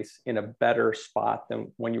place in a better spot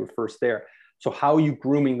than when you were first there. So how are you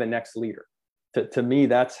grooming the next leader? To me,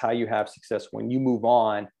 that's how you have success, when you move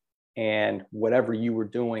on and whatever you were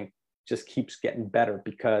doing just keeps getting better,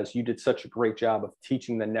 because you did such a great job of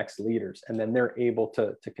teaching the next leaders, and then they're able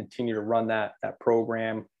to continue to run that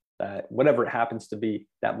program, that whatever it happens to be,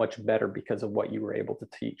 that much better because of what you were able to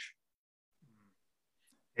teach.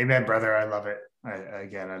 Amen, brother. I love it.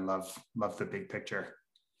 I love the big picture.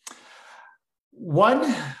 One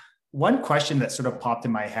question that sort of popped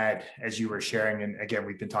in my head as you were sharing, and again,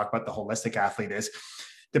 we've been talking about the holistic athlete, is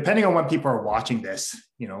depending on when people are watching this,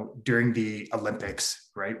 during the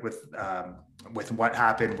Olympics, right? With what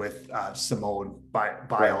happened with Simone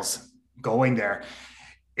Biles going there,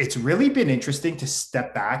 it's really been interesting to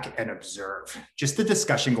step back and observe just the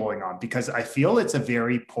discussion going on, because I feel it's a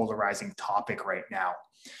very polarizing topic right now.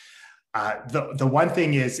 The one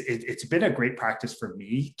thing is it's been a great practice for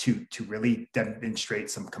me to really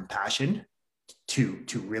demonstrate some compassion, to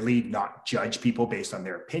really not judge people based on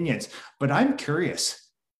their opinions. But I'm curious,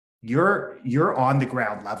 you're on the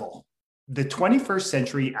ground level. The 21st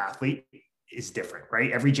century athlete is different,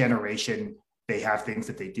 right? Every generation, they have things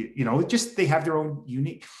that they do, just they have their own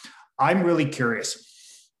unique. I'm really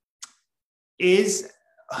curious, is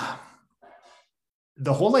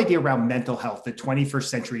the whole idea around mental health, the 21st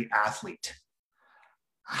century athlete,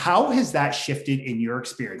 how has that shifted in your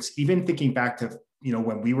experience? Even thinking back to,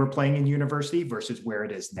 when we were playing in university versus where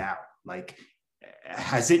it is now, like,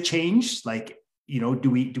 has it changed? Like, do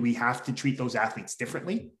we have to treat those athletes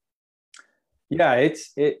differently? Yeah,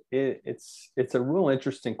 it's a real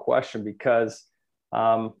interesting question, because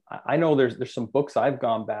I know there's some books I've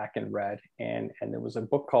gone back and read, and there was a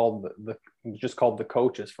book called just called The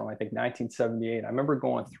Coaches from I think 1978. I remember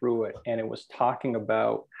going through it, and it was talking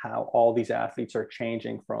about how all these athletes are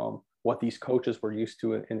changing from what these coaches were used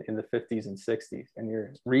to in the 50s and 60s. And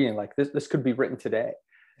you're reading like this could be written today,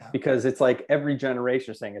 because it's like every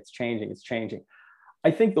generation is saying it's changing, it's changing. I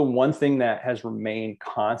think the one thing that has remained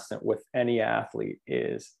constant with any athlete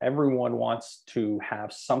is everyone wants to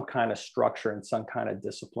have some kind of structure and some kind of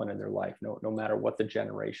discipline in their life, no matter what the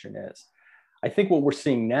generation is. I think what we're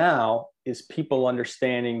seeing now is people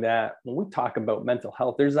understanding that when we talk about mental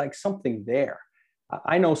health, there's like something there.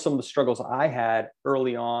 I know some of the struggles I had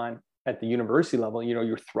early on at the university level.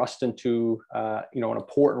 You're thrust into, an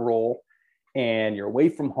important role, and you're away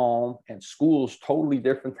from home, and school's totally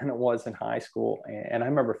different than it was in high school. And I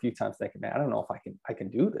remember a few times thinking, man, I don't know if I can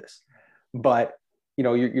do this. But,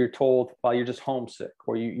 you're told, well, you're just homesick,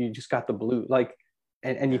 or you just got the blues, like,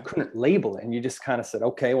 and you couldn't label it. And you just kind of said,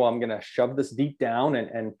 okay, well, I'm going to shove this deep down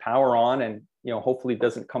and power on. And, hopefully it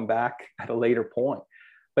doesn't come back at a later point.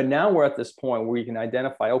 But now we're at this point where you can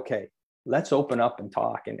identify, okay, let's open up and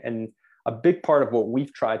talk. And a big part of what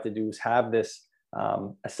we've tried to do is have this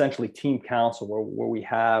essentially team council where we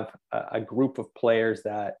have a group of players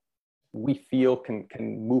that we feel can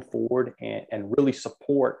move forward and really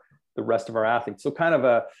support the rest of our athletes. So kind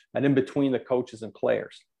of an in between the coaches and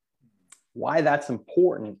players. Why that's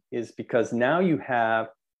important is because now you have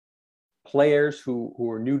players who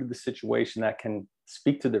are new to the situation that can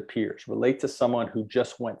speak to their peers, relate to someone who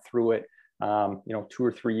just went through it 2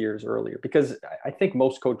 or 3 years earlier. Because I think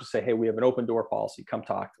most coaches say, hey, we have an open door policy, come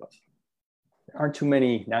talk to us. Aren't too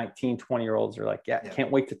many 19, 20-year-olds are like, can't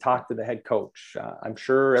wait to talk to the head coach. I'm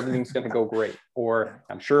sure everything's going to go great. Or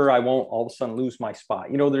I'm sure I won't all of a sudden lose my spot.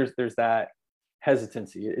 There's that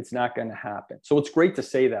hesitancy. It's not going to happen. So it's great to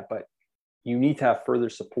say that, but you need to have further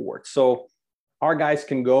support. So our guys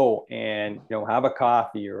can go and, have a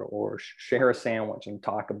coffee or share a sandwich and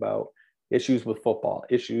talk about issues with football,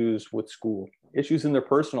 issues with school, issues in their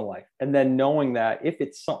personal life. And then knowing that if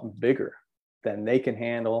it's something bigger, than they can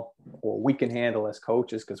handle, or we can handle as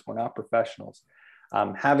coaches, because we're not professionals.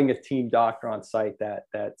 Having a team doctor on site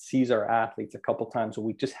that sees our athletes a couple times a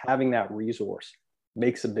week, just having that resource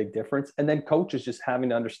makes a big difference. And then coaches just having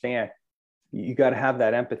to understand, you got to have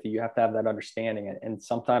that empathy. You have to have that understanding. And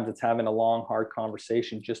sometimes it's having a long, hard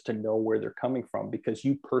conversation just to know where they're coming from, because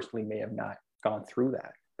you personally may have not gone through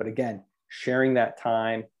that. But again, sharing that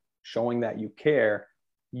time, showing that you care,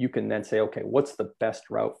 you can then say, okay, what's the best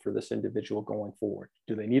route for this individual going forward?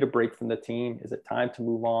 Do they need a break from the team? Is it time to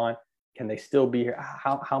move on? Can they still be here?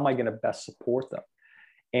 How am I going to best support them?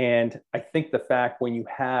 And I think the fact when you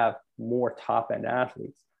have more top end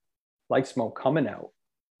athletes like Smo coming out,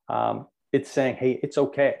 it's saying, hey, it's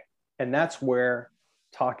okay. And that's where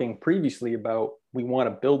talking previously about, we want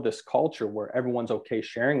to build this culture where everyone's okay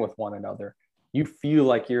sharing with one another. You feel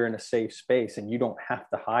like you're in a safe space and you don't have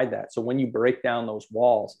to hide that. So when you break down those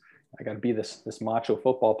walls, I got to be this macho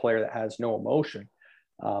football player that has no emotion.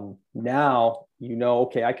 Now,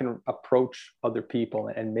 okay, I can approach other people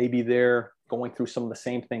and maybe they're going through some of the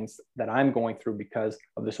same things that I'm going through because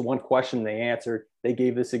of this one question they answered. They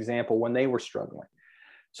gave this example when they were struggling.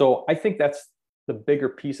 So I think that's the bigger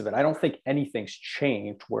piece of it. I don't think anything's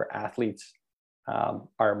changed where athletes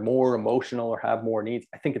are more emotional or have more needs.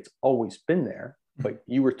 I think it's always been there, but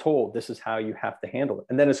you were told this is how you have to handle it.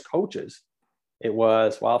 And then as coaches, it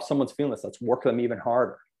was, well, if someone's feeling this, let's work them even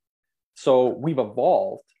harder. So we've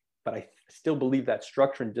evolved, but I still believe that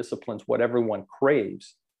structure and discipline is what everyone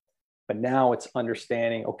craves. But now it's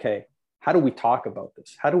understanding, okay, how do we talk about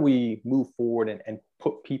this? How do we move forward and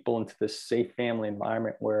put people into this safe family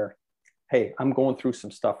environment where, hey, I'm going through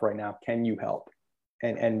some stuff right now. Can you help?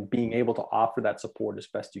 And being able to offer that support as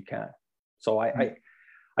best you can. So I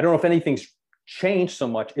don't know if anything's changed so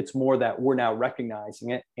much. It's more that we're now recognizing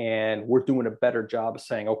it and we're doing a better job of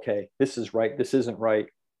saying, okay, this is right. This isn't right.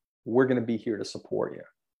 We're going to be here to support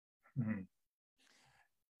you. Mm-hmm.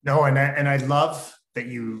 No, and I love that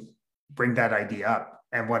you bring that idea up.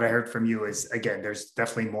 And what I heard from you is, again, there's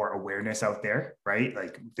definitely more awareness out there, right?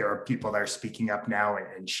 Like there are people that are speaking up now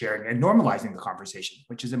and sharing and normalizing the conversation,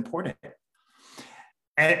 which is important.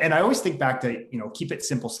 And I always think back to, keep it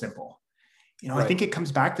simple. Right. I think it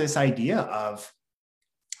comes back to this idea of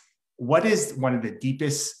what is one of the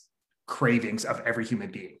deepest cravings of every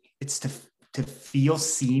human being? It's to feel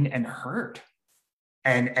seen and heard.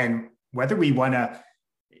 And whether we want to,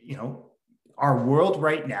 our world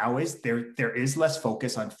right now is there is less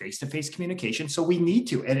focus on face-to-face communication. So we need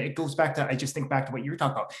to, and it goes back to, I just think back to what you were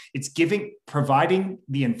talking about. It's providing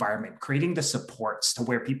the environment, creating the supports to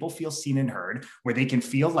where people feel seen and heard, where they can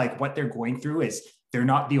feel like what they're going through is they're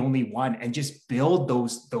not the only one, and just build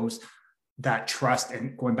that trust.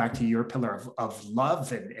 And going back to your pillar of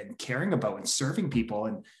love and caring about and serving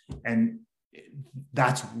people. And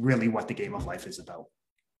that's really what the game of life is about.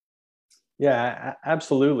 Yeah,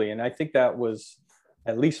 absolutely. And I think that was,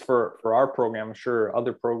 at least for our program, I'm sure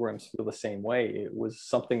other programs feel the same way. It was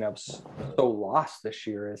something that was so lost this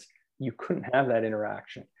year, is you couldn't have that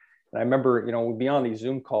interaction. And I remember, we'd be on these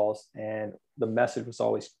Zoom calls and the message was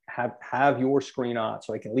always have your screen on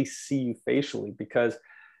so I can at least see you facially, because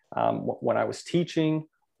when I was teaching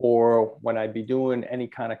or when I'd be doing any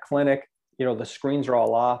kind of clinic, the screens are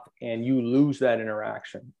all off and you lose that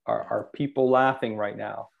interaction. Are people laughing right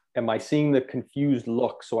now? Am I seeing the confused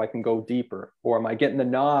look so I can go deeper? Or am I getting the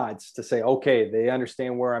nods to say, okay, they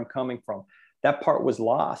understand where I'm coming from? That part was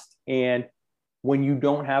lost. And when you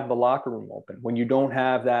don't have the locker room open, when you don't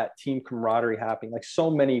have that team camaraderie happening, like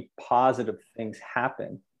so many positive things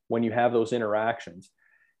happen when you have those interactions.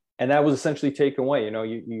 And that was essentially taken away.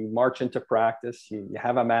 You march into practice, you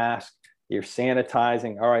have a mask, you're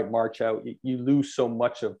sanitizing, all right, march out. You lose so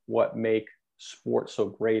much of what make sports so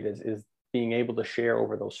great is being able to share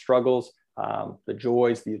over those struggles, the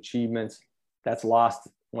joys, the achievements. That's lost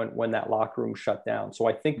when that locker room shut down. So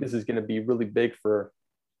I think this is going to be really big for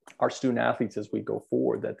our student athletes as we go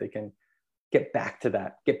forward, that they can get back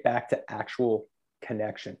to actual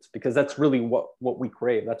connections, because that's really what we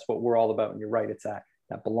crave. That's what we're all about. And you're right. It's that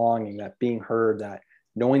belonging, that being heard, that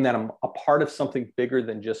knowing that I'm a part of something bigger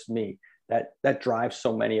than just me, that drives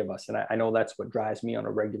so many of us. And I know that's what drives me on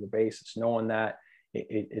a regular basis, knowing that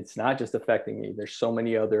it's not just affecting me. There's so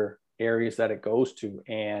many other areas that it goes to.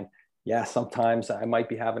 And yeah, sometimes I might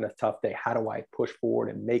be having a tough day. How do I push forward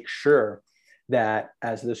and make sure that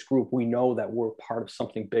as this group, we know that we're part of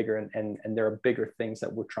something bigger, and there are bigger things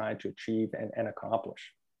that we're trying to achieve and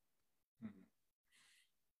accomplish. I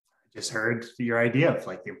just heard your idea of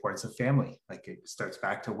like the importance of family. Like it starts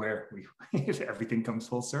back to where everything comes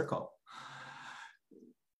full circle.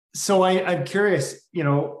 So I'm curious,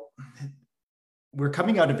 we're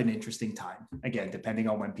coming out of an interesting time, again, depending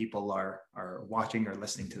on when people are watching or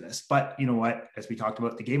listening to this. But you know what, as we talked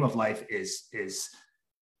about, the game of life is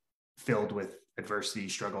filled with adversity,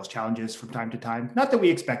 struggles, challenges from time to time. Not that we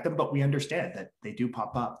expect them, but we understand that they do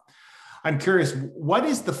pop up. I'm curious, what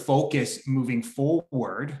is the focus moving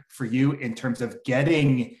forward for you in terms of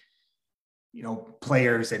getting,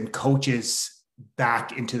 players and coaches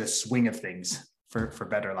back into the swing of things, for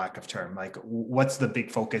better lack of term? Like, what's the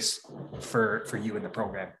big focus for you in the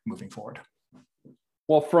program moving forward?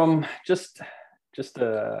 Well, from just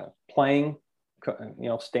a playing,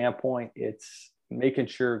 standpoint, it's making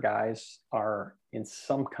sure guys are in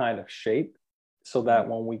some kind of shape so that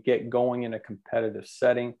when we get going in a competitive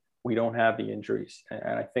setting, we don't have the injuries.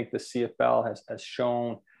 And I think the CFL has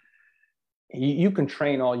shown you can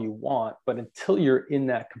train all you want, but until you're in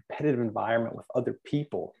that competitive environment with other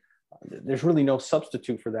people, there's really no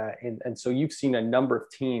substitute for that. And so you've seen a number of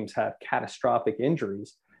teams have catastrophic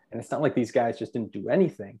injuries, and it's not like these guys just didn't do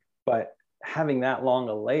anything, but having that long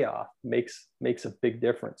a layoff makes a big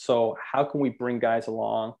difference. So how can we bring guys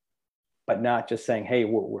along, but not just saying, hey,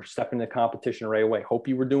 we're stepping into competition right away. Hope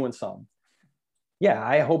you were doing something. Yeah,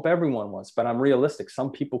 I hope everyone was, but I'm realistic.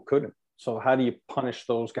 Some people couldn't. So how do you punish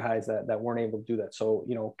those guys that weren't able to do that? So,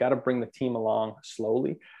 got to bring the team along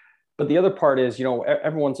slowly. But the other part is,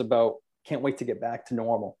 everyone's about, can't wait to get back to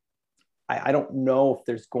normal. I don't know if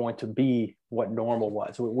there's going to be what normal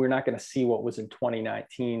was. We're not going to see what was in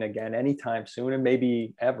 2019 again anytime soon, and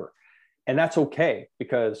maybe ever. And that's okay,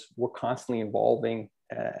 because we're constantly evolving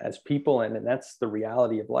as people, and that's the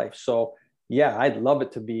reality of life. So yeah, I'd love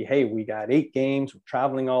it to be, hey, we got 8 games, we're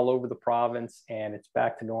traveling all over the province, and it's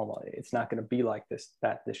back to normal. It's not going to be like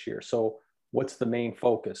this year. So what's the main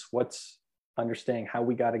focus? What's understanding how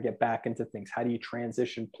we got to get back into things? How do you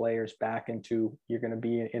transition players back into, you're going to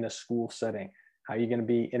be in a school setting? How are you going to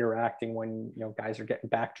be interacting when guys are getting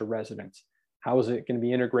back to residence? How is it going to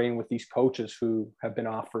be integrating with these coaches who have been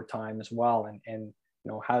off for time as well, and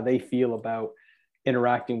how they feel about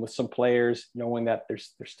interacting with some players, knowing that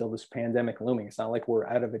there's still this pandemic looming. It's not like we're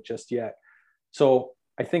out of it just yet. So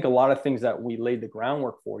I think a lot of things that we laid the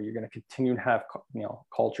groundwork for, you're going to continue to have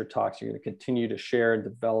culture talks. You're going to continue to share and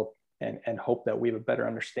develop and hope that we have a better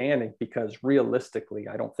understanding, because realistically,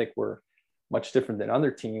 I don't think we're much different than other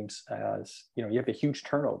teams. As you have a huge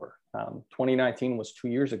turnover. 2019 was 2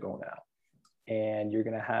 years ago now, and you're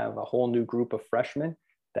going to have a whole new group of freshmen.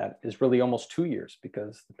 that is really almost 2 years,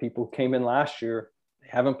 because the people who came in last year, they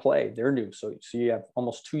haven't played, they're new. So you have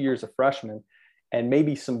almost 2 years of freshmen, and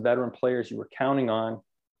maybe some veteran players you were counting on,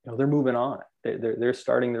 they're moving on. They're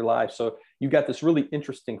starting their lives. So you got this really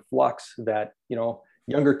interesting flux that,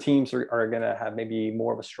 younger teams are going to have maybe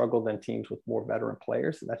more of a struggle than teams with more veteran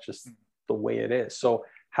players. And that's just the way it is. So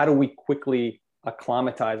how do we quickly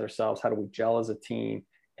acclimatize ourselves? How do we gel as a team?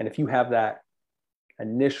 And if you have that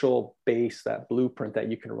initial base, that blueprint that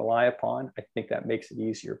you can rely upon, I think that makes it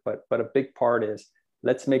easier. But a big part is,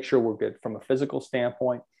 let's make sure we're good from a physical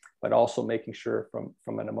standpoint, but also making sure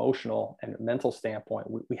from an emotional and mental standpoint,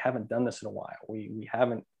 we haven't done this in a while. We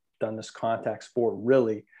haven't done this contact sport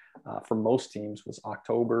really for most teams was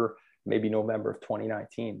October, maybe November of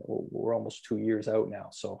 2019. We're almost 2 years out now.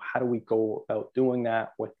 So how do we go about doing that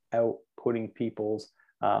without putting people's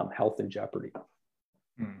health in jeopardy?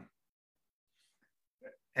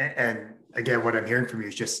 And again, what I'm hearing from you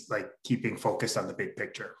is just like keeping focused on the big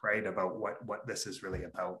picture, right? About what this is really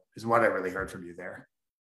about is what I really heard from you there.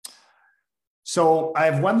 So I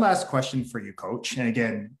have one last question for you, Coach. And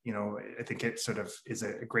again, I think it sort of is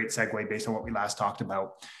a great segue based on what we last talked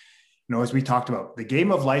about. As we talked about, the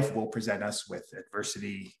game of life will present us with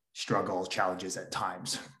adversity, struggle, challenges at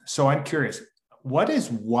times. So I'm curious, what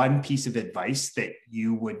is one piece of advice that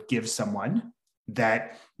you would give someone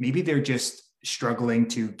that maybe they're just struggling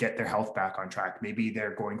to get their health back on track? Maybe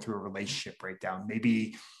they're going through a relationship breakdown,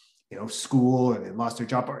 maybe, school, or they lost their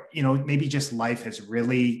job, or, maybe just life has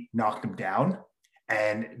really knocked them down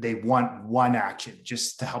and they want one action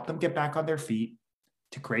just to help them get back on their feet,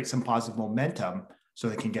 to create some positive momentum so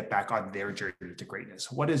they can get back on their journey to greatness.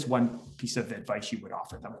 What is one piece of advice you would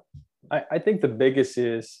offer them? I think the biggest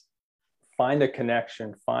is find a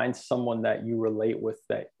connection, find someone that you relate with,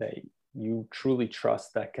 that you truly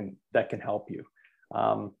trust, that can help you.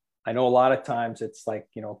 I know a lot of times it's like,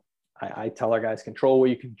 I tell our guys, control what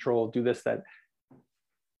you control, do this, that.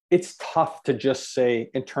 It's tough to just say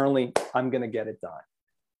internally, I'm going to get it done.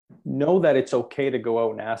 Know that it's okay to go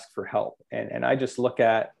out and ask for help. And I just look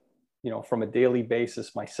at, from a daily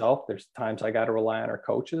basis myself, there's times I got to rely on our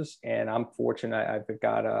coaches, and I'm fortunate. I've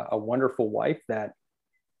got a wonderful wife that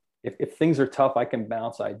if things are tough, I can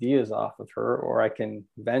bounce ideas off of her, or I can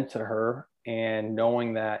vent to her, and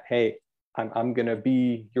knowing that, hey, I'm going to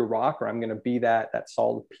be your rock, or I'm going to be that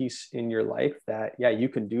solid piece in your life that, yeah, you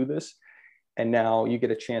can do this. And now you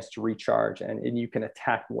get a chance to recharge and you can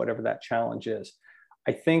attack whatever that challenge is.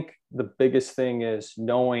 I think the biggest thing is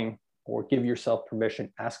knowing, or give yourself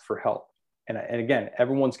permission, ask for help. And again,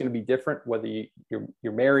 everyone's going to be different, whether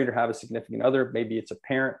you're married or have a significant other, maybe it's a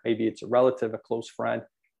parent, maybe it's a relative, a close friend.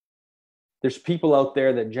 There's people out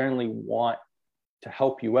there that generally want to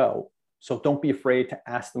help you out. So don't be afraid to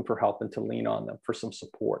ask them for help and to lean on them for some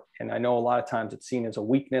support. And I know a lot of times it's seen as a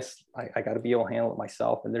weakness. I got to be able to handle it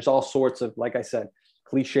myself. And there's all sorts of, like I said,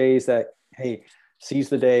 cliches that, hey, seize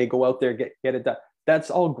the day, go out there, get it done.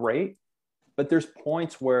 That's all great. But there's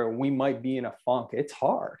points where we might be in a funk. It's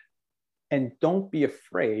hard. And don't be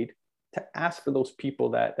afraid to ask for those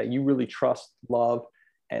people that you really trust, love,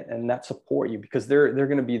 and that support you, because they're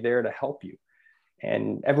going to be there to help you.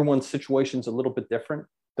 And everyone's situation is a little bit different.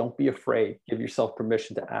 Don't be afraid. Give yourself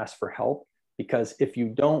permission to ask for help, because if you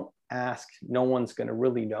don't ask, no one's going to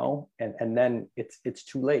really know. And then it's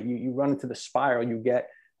too late. You run into the spiral.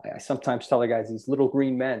 I sometimes tell the guys, these little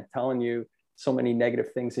green men telling you so many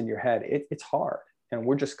negative things in your head. It's hard. And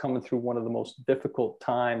we're just coming through one of the most difficult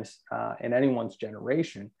times in anyone's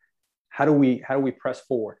generation. How do we press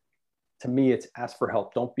forward? To me, it's ask for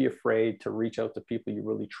help. Don't be afraid to reach out to people you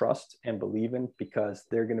really trust and believe in, because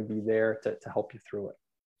they're going to be there to help you through it.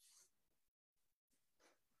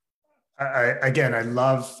 I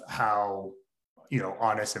love how,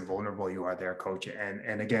 honest and vulnerable you are there, Coach.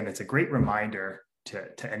 And again, it's a great reminder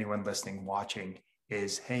to anyone listening, watching,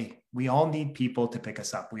 is, hey, we all need people to pick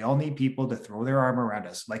us up. We all need people to throw their arm around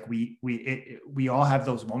us. Like we all have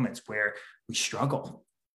those moments where we struggle,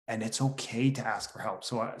 and it's okay to ask for help.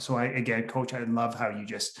 So again, Coach, I love how you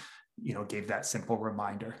just, gave that simple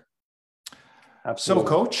reminder. Absolutely. So,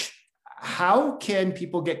 Coach, how can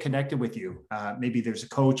people get connected with you? Maybe there's a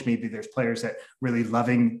coach, maybe there's players that really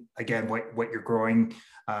loving, again, what you're growing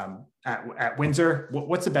at Windsor.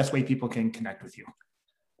 What's the best way people can connect with you?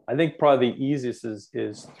 I think probably the easiest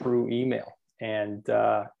is through email. And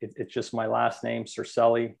it's just my last name,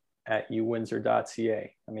 Circelli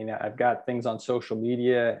 @uwindsor.ca. I mean, I've got things on social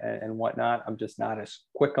media and whatnot. I'm just not as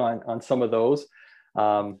quick on some of those.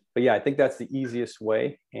 But yeah, I think that's the easiest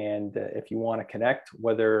way. And if you want to connect,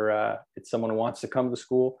 whether it's someone who wants to come to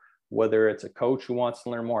school, whether it's a coach who wants to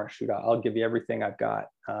learn more, shoot, I'll give you everything I've got.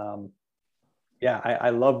 Yeah, I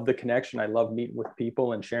love the connection. I love meeting with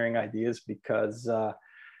people and sharing ideas because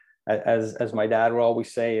as my dad would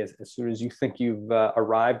always say, as soon as you think you've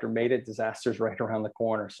arrived or made it, disaster's right around the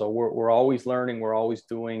corner. So we're always learning. We're always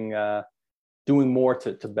doing more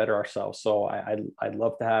to better ourselves. So I'd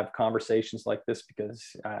love to have conversations like this because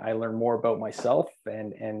I learn more about myself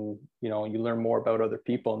and you know, you learn more about other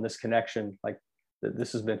people, and this connection, like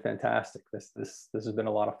this has been fantastic. This has been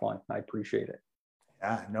a lot of fun. I appreciate it.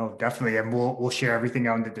 Yeah, no, definitely. And we'll share everything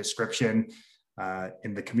out in the description,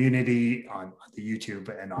 in the community, on the YouTube,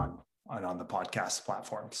 and on the podcast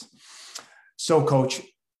platforms. So, Coach,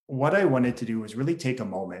 what I wanted to do was really take a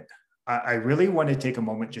moment. I really want to take a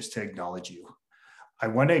moment just to acknowledge you. I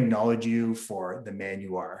want to acknowledge you for the man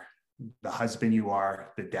you are, the husband you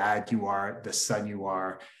are, the dad you are, the son you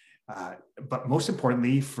are, but most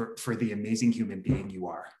importantly, for the amazing human being you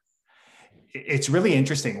are. It's really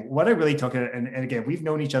interesting. What I really took it, and again, we've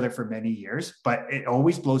known each other for many years, but it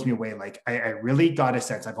always blows me away. Like I really got a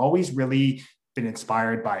sense. I've always really been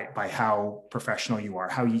inspired by how professional you are,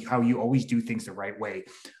 how you always do things the right way.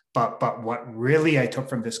 But what really I took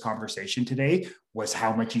from this conversation today was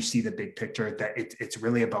how much you see the big picture, that it's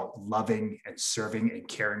really about loving and serving and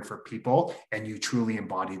caring for people, and you truly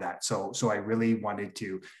embody that. So I really wanted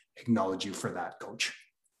to acknowledge you for that, Coach.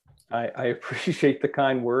 I appreciate the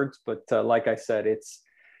kind words, but like I said,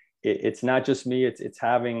 it's not just me. It's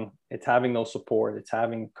having those support. It's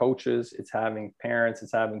having coaches. It's having parents.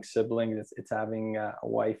 It's having siblings. It's having a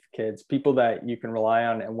wife, kids, people that you can rely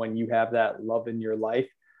on. And when you have that love in your life,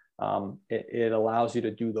 it allows you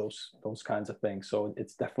to do those kinds of things. So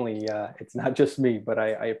it's definitely it's not just me, but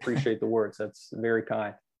I appreciate the words. That's very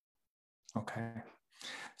kind. Okay.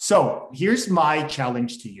 So here's my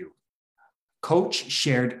challenge to you. Coach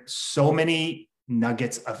shared so many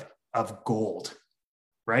nuggets of gold,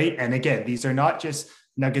 right? And again, these are not just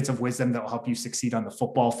nuggets of wisdom that will help you succeed on the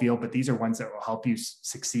football field, but these are ones that will help you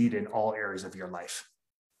succeed in all areas of your life.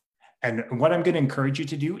 And what I'm going to encourage you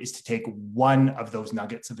to do is to take one of those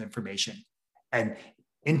nuggets of information and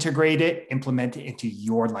integrate it, implement it into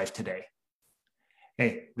your life today.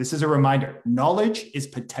 Hey, this is a reminder. Knowledge is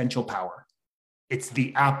potential power. It's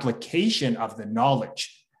the application of the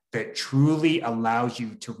knowledge that truly allows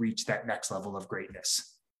you to reach that next level of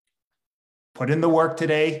greatness. Put in the work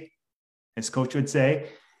today, as Coach would say,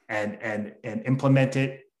 and implement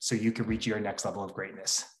it so you can reach your next level of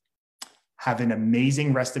greatness. Have an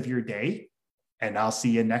amazing rest of your day, and I'll see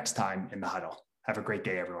you next time in the huddle. Have a great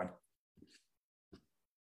day, everyone.